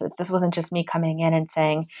violence. That this wasn't just me coming in and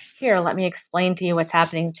saying, "Here, let me explain to you what's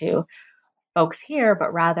happening to folks here,"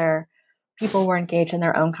 but rather people were engaged in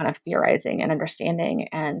their own kind of theorizing and understanding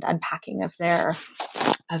and unpacking of their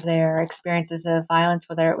experiences of violence,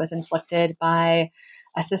 whether it was inflicted by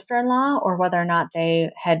a sister-in-law or whether or not they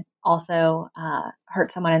had also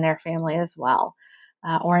hurt someone in their family as well,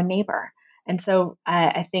 or a neighbor. And so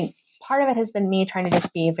I think part of it has been me trying to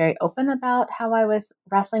just be very open about how I was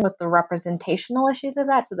wrestling with the representational issues of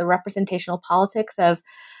that. So the representational politics of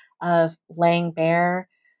laying bare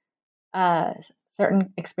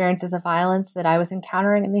certain experiences of violence that I was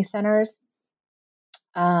encountering in these centers,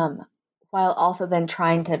 while also then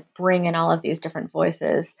trying to bring in all of these different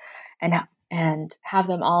voices and have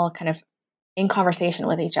them all kind of in conversation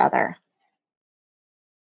with each other.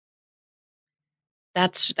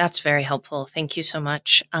 That's very helpful. Thank you so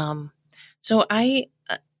much. So I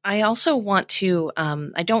also want to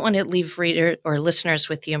I don't want to leave reader or listeners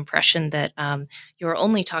with the impression that you're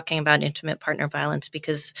only talking about intimate partner violence,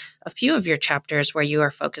 because a few of your chapters where you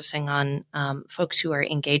are focusing on folks who are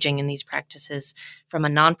engaging in these practices from a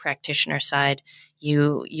non-practitioner side,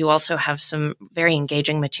 you also have some very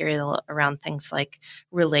engaging material around things like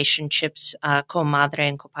relationships, comadre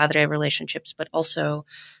and compadre relationships, but also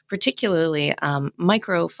particularly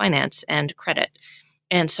microfinance and credit.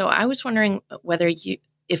 And so I was wondering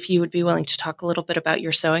if you would be willing to talk a little bit about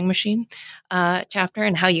your sewing machine chapter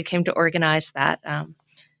and how you came to organize that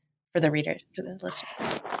for the reader, for the listener.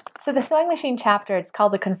 So the sewing machine chapter, it's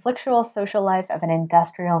called The Conflictual Social Life of an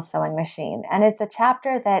Industrial Sewing Machine. And it's a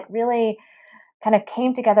chapter that really kind of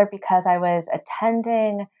came together because I was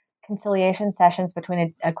attending conciliation sessions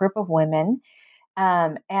between a group of women.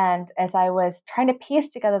 And as I was trying to piece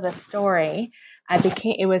together the story,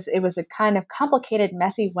 it was a kind of complicated,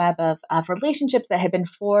 messy web of relationships that had been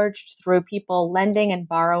forged through people lending and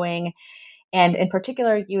borrowing, and in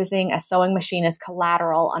particular using a sewing machine as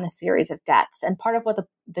collateral on a series of debts. And part of what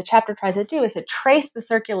the chapter tries to do is to trace the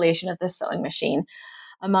circulation of this sewing machine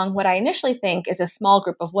among what I initially think is a small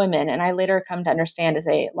group of women, and I later come to understand is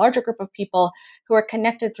a larger group of people who are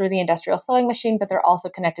connected through the industrial sewing machine, but they're also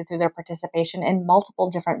connected through their participation in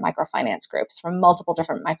multiple different microfinance groups from multiple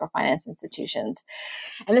different microfinance institutions.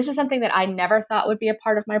 And this is something that I never thought would be a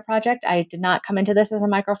part of my project. I did not come into this as a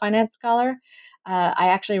microfinance scholar. I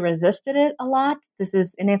actually resisted it a lot. This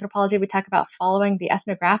is, in anthropology, we talk about following the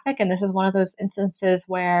ethnographic, and this is one of those instances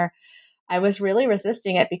where I was really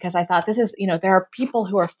resisting it because I thought there are people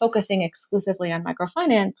who are focusing exclusively on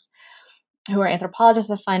microfinance, who are anthropologists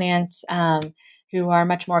of finance, who are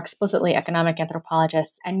much more explicitly economic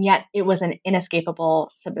anthropologists. And yet it was an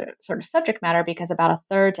inescapable sort of subject matter because about a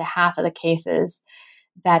third to half of the cases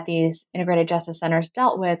that these integrated justice centers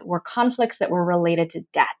dealt with were conflicts that were related to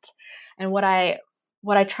debt. And what I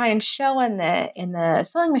try and show in the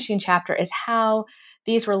sewing machine chapter is how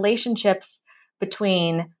these relationships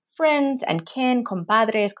between friends and kin,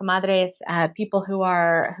 compadres, comadres, people who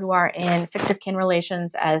are in fictive kin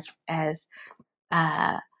relations as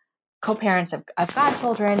co-parents of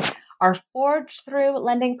godchildren, are forged through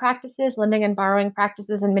lending and borrowing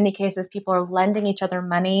practices. In many cases, people are lending each other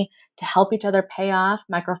money to help each other pay off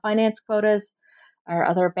microfinance quotas or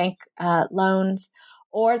other bank loans,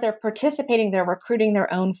 or they're recruiting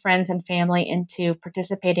their own friends and family into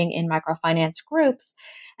participating in microfinance groups.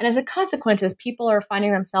 And as a consequence, as people are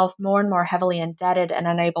finding themselves more and more heavily indebted and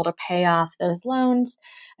unable to pay off those loans,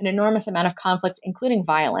 an enormous amount of conflict, including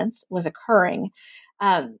violence, was occurring.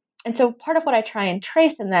 And so part of what I try and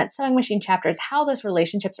trace in that sewing machine chapter is how those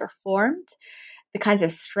relationships are formed, the kinds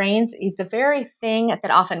of strains, the very thing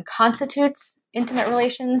that often constitutes intimate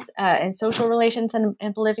relations and social relations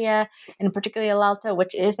in Bolivia, and particularly El Alto,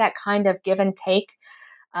 which is that kind of give and take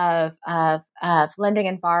of lending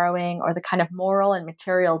and borrowing, or the kind of moral and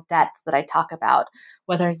material debts that I talk about,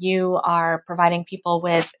 whether you are providing people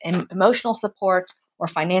with emotional support or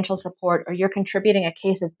financial support, or you're contributing a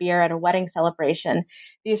case of beer at a wedding celebration.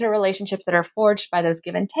 These are relationships that are forged by that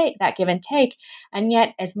give and take. And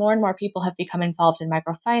yet, as more and more people have become involved in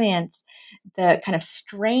microfinance, the kind of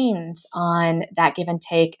strains on that give and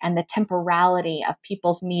take and the temporality of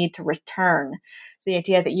people's need to return, the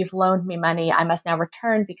idea that you've loaned me money, I must now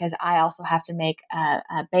return because I also have to make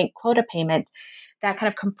a bank quota payment. That kind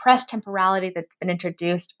of compressed temporality that's been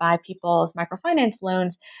introduced by people's microfinance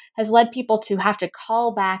loans has led people to have to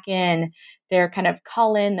call in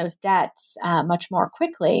those debts much more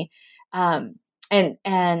quickly, and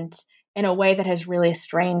in a way that has really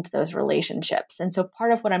strained those relationships. And so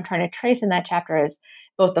part of what I'm trying to trace in that chapter is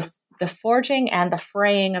both the forging and the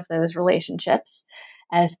fraying of those relationships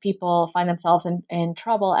as people find themselves in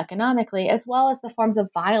trouble economically, as well as the forms of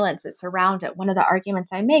violence that surround it. One of the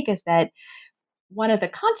arguments I make is that one of the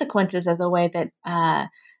consequences of the way that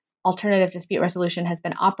alternative dispute resolution has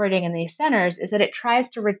been operating in these centers is that it tries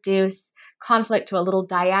to reduce conflict to a little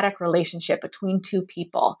dyadic relationship between two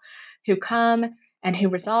people who come and who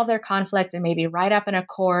resolve their conflict and maybe write up an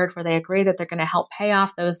accord where they agree that they're going to help pay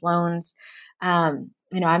off those loans.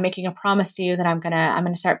 I'm making a promise to you that I'm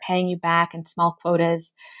going to start paying you back in small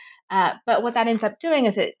quotas. But what that ends up doing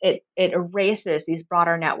is it erases these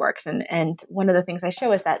broader networks. And one of the things I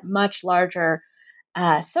show is that much larger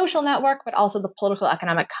social network, but also the political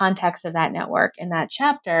economic context of that network in that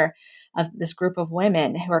chapter of this group of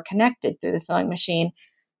women who are connected through the sewing machine.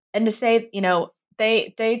 And to say,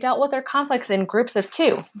 they dealt with their conflicts in groups of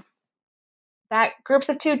two. That groups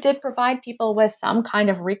of two did provide people with some kind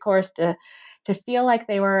of recourse to feel like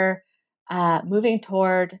they were moving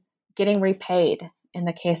toward getting repaid in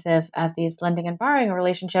the case of these lending and borrowing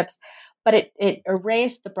relationships, but it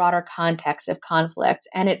erased the broader context of conflict.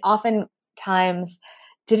 And it oftentimes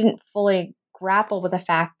didn't fully grapple with the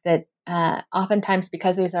fact that oftentimes,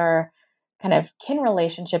 because these are kind of kin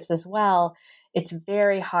relationships as well, it's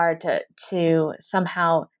very hard to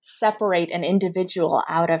somehow separate an individual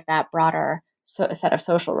out of that broader set of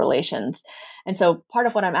social relations. And so part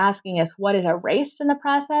of what I'm asking is what is erased in the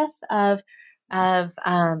process of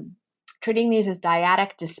treating these as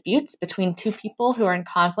dyadic disputes between two people who are in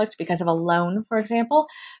conflict because of a loan, for example,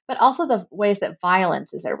 but also the ways that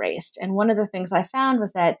violence is erased. And one of the things I found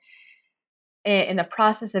was that in the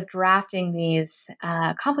process of drafting these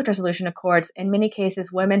conflict resolution accords, in many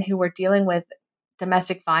cases, women who were dealing with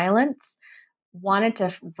domestic violence wanted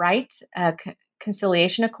to write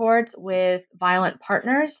conciliation accords with violent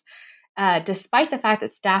partners, despite the fact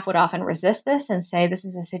that staff would often resist this and say, this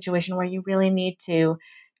is a situation where you really need to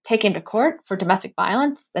take him to court for domestic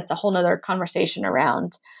violence. That's a whole nother conversation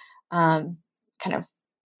around kind of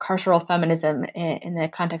carceral feminism in the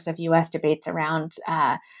context of U.S. debates around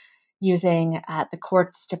using the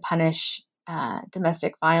courts to punish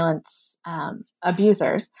domestic violence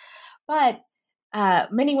abusers. But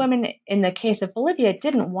many women in the case of Bolivia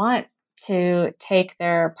didn't want to take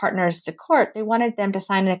their partners to court. They wanted them to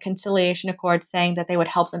sign a conciliation accord saying that they would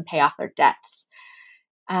help them pay off their debts.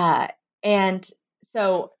 And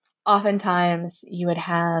so oftentimes you would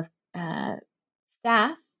have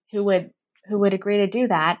staff who would agree to do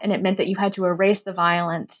that. And it meant that you had to erase the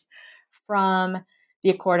violence from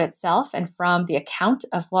the accord itself and from the account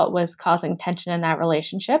of what was causing tension in that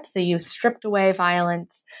relationship. So you stripped away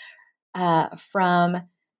violence from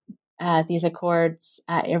these accords,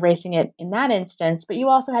 erasing it in that instance. But you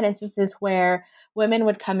also had instances where women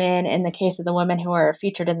would come in the case of the women who are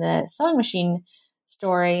featured in the sewing machine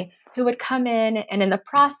story, who would come in and in the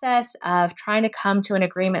process of trying to come to an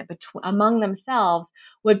agreement among themselves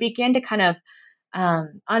would begin to kind of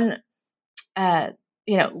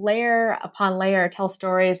layer upon layer tell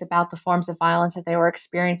stories about the forms of violence that they were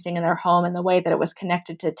experiencing in their home and the way that it was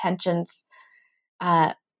connected to tensions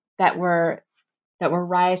that were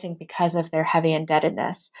rising because of their heavy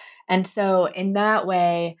indebtedness. And so in that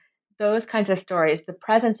way, those kinds of stories, the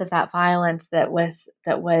presence of that violence that was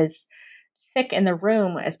thick in the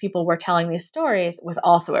room as people were telling these stories was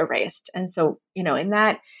also erased. And so, in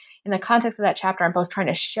the context of that chapter, I'm both trying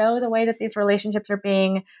to show the way that these relationships are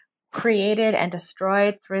being created and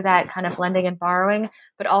destroyed through that kind of lending and borrowing,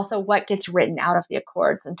 but also what gets written out of the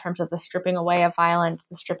accords in terms of the stripping away of violence,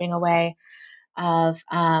 the stripping away of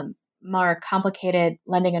more complicated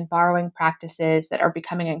lending and borrowing practices that are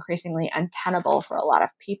becoming increasingly untenable for a lot of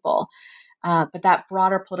people. But that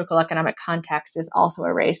broader political economic context is also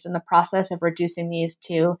erased in the process of reducing these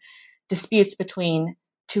to disputes between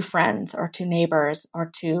two friends or two neighbors or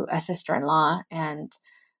to a sister-in-law and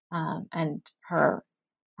her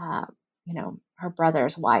her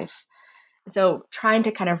brother's wife. So trying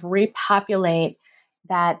to kind of repopulate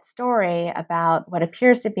that story about what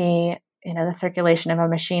appears to be the circulation of a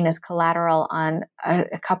machine as collateral on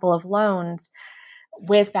a couple of loans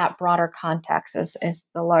with that broader context is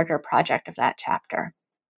the larger project of that chapter.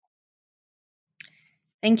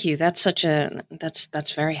 Thank you. That's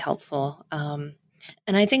that's very helpful. And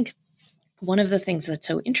I think one of the things that's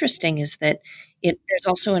so interesting is that there's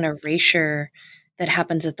also an erasure that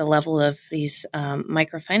happens at the level of these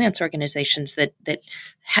microfinance organizations that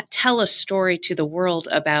tell a story to the world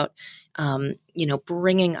about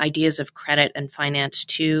bringing ideas of credit and finance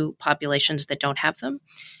to populations that don't have them,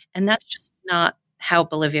 and that's just not how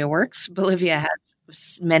Bolivia works. Bolivia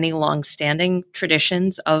has many long-standing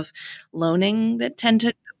traditions of loaning that tend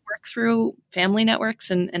to work work through family networks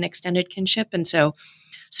and extended kinship. And so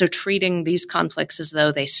treating these conflicts as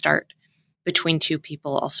though they start between two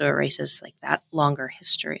people also erases like that longer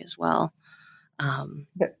history as well.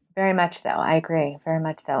 Very much so. I agree. Very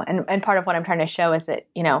much so. And part of what I'm trying to show is that,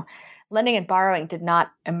 lending and borrowing did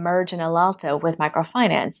not emerge in Alo Alto with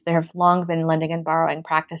microfinance. There have long been lending and borrowing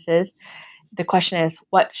practices. The question is,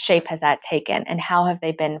 what shape has that taken, and how have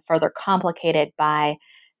they been further complicated by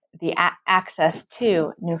the access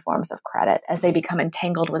to new forms of credit as they become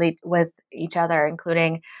entangled with each other,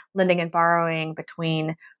 including lending and borrowing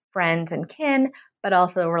between friends and kin, but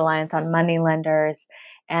also reliance on money lenders.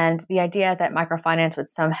 And the idea that microfinance would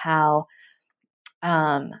somehow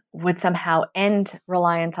end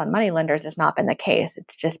reliance on money lenders has not been the case.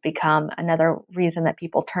 It's just become another reason that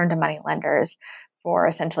people turn to money lenders for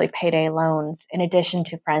essentially payday loans, in addition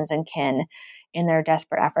to friends and kin, in their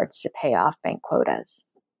desperate efforts to pay off bank quotas.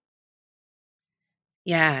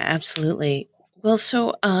 Yeah, absolutely. Well,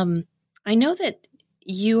 so I know that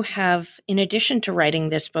you have, in addition to writing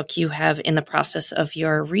this book, you have, in the process of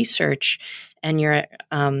your research and your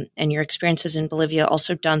experiences in Bolivia,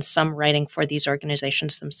 also done some writing for these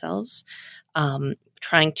organizations themselves,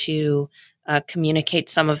 trying to communicate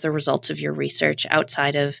some of the results of your research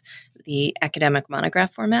outside of the academic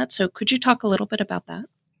monograph format. So could you talk a little bit about that?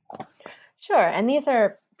 Sure. And these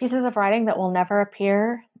are pieces of writing that will never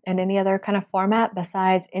appear in any other kind of format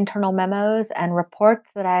besides internal memos and reports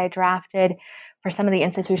that I drafted for some of the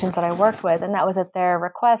institutions that I worked with. And that was at their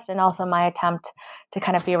request, and also my attempt to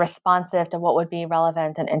kind of be responsive to what would be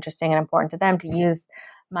relevant and interesting and important to them, to use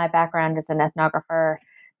my background as an ethnographer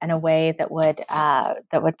in a way that would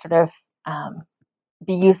sort of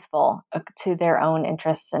be useful to their own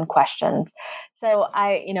interests and questions. So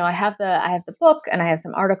I have the book, and I have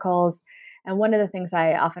some articles. And one of the things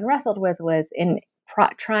I often wrestled with was in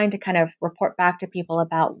trying to kind of report back to people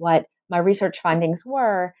about what my research findings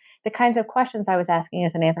were. The kinds of questions I was asking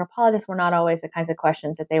as an anthropologist were not always the kinds of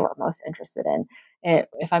questions that they were most interested in.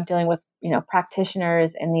 If I'm dealing with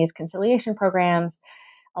practitioners in these conciliation programs,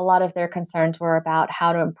 a lot of their concerns were about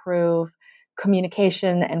how to improve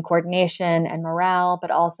communication and coordination and morale,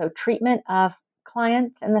 but also treatment of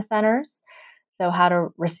clients in the centers. So how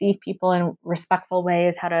to receive people in respectful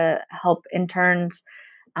ways, how to help interns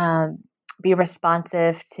be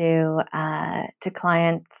responsive to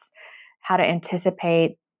clients, how to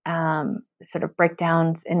anticipate sort of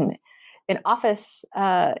breakdowns in office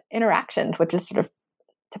interactions, which is sort of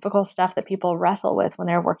typical stuff that people wrestle with when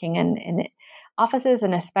they're working in offices,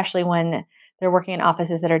 and especially when they're working in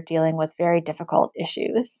offices that are dealing with very difficult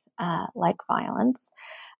issues like violence.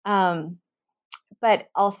 But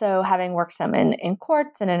also, having worked some in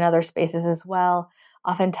courts and in other spaces as well,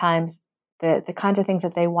 oftentimes the kinds of things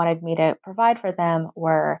that they wanted me to provide for them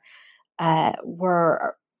were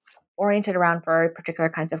oriented around very particular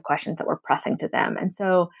kinds of questions that were pressing to them. And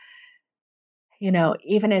so,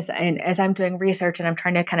 even as I'm doing research and I'm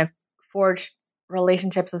trying to kind of forge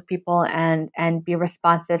relationships with people and be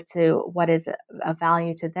responsive to what is of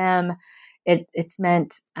value to them, it's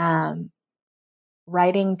meant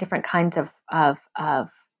writing different kinds of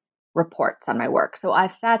reports on my work. So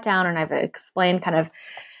I've sat down and I've explained kind of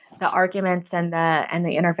the arguments and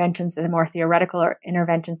the interventions, the more theoretical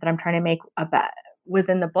interventions that I'm trying to make about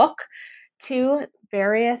within the book to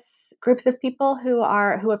various groups of people who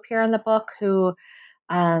appear in the book, who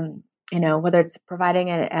whether it's providing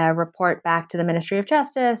a report back to the Ministry of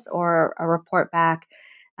Justice or a report back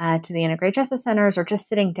to the Integrated Justice Centers, or just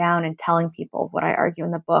sitting down and telling people what I argue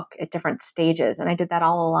in the book at different stages. And I did that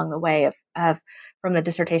all along the way of from the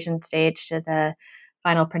dissertation stage to the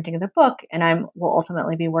final printing of the book. And I will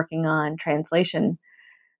ultimately be working on translation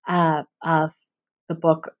of the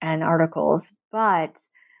book and articles. But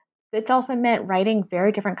it's also meant writing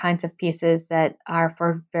very different kinds of pieces that are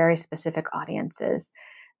for very specific audiences,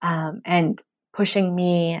 and pushing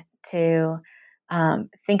me to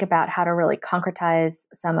think about how to really concretize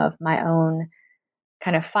some of my own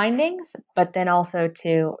kind of findings, but then also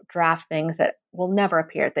to draft things that will never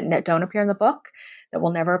appear, that don't appear in the book, that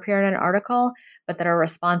will never appear in an article, but that are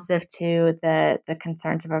responsive to the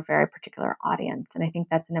concerns of a very particular audience. And I think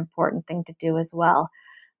that's an important thing to do as well,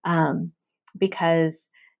 because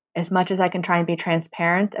as much as I can try and be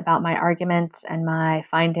transparent about my arguments and my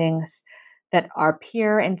findings that are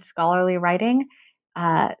peer in scholarly writing,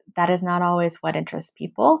 that is not always what interests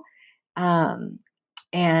people. And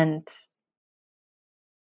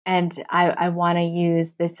I want to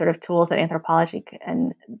use this sort of tools that anthropology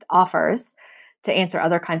offers to answer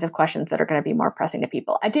other kinds of questions that are going to be more pressing to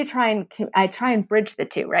people. I try and bridge the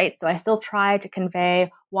two, right? So I still try to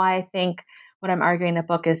convey why I think what I'm arguing in the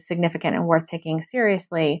book is significant and worth taking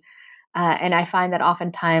seriously. And I find that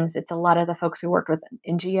oftentimes it's a lot of the folks who worked with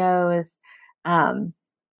NGOs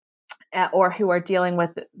or who are dealing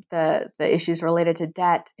with the issues related to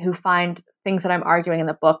debt who find things that I'm arguing in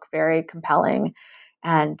the book very compelling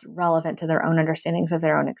and relevant to their own understandings of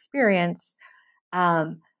their own experience.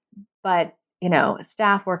 But,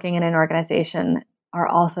 staff working in an organization are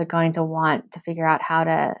also going to want to figure out how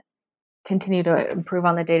to continue to improve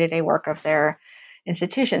on the day-to-day work of their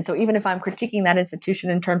institution. So even if I'm critiquing that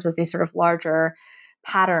institution in terms of these sort of larger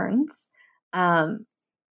patterns,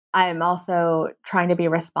 I'm also trying to be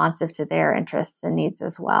responsive to their interests and needs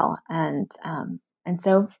as well. And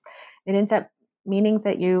so it ends up meaning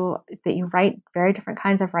that you write very different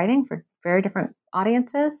kinds of writing for very different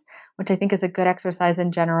audiences, which I think is a good exercise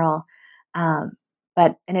in general.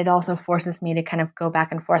 And it also forces me to kind of go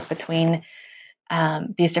back and forth between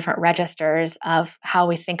these different registers of how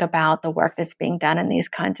we think about the work that's being done in these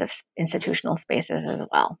kinds of institutional spaces as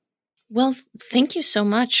well. Well, thank you so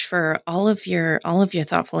much for all of your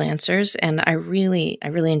thoughtful answers, and I really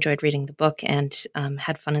enjoyed reading the book and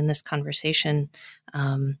had fun in this conversation.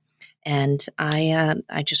 And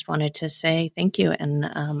I just wanted to say thank you, and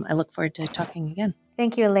I look forward to talking again.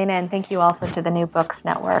 Thank you, Elena, and thank you also to the New Books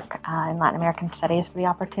Network in Latin American Studies for the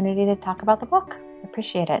opportunity to talk about the book. I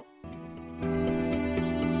appreciate it.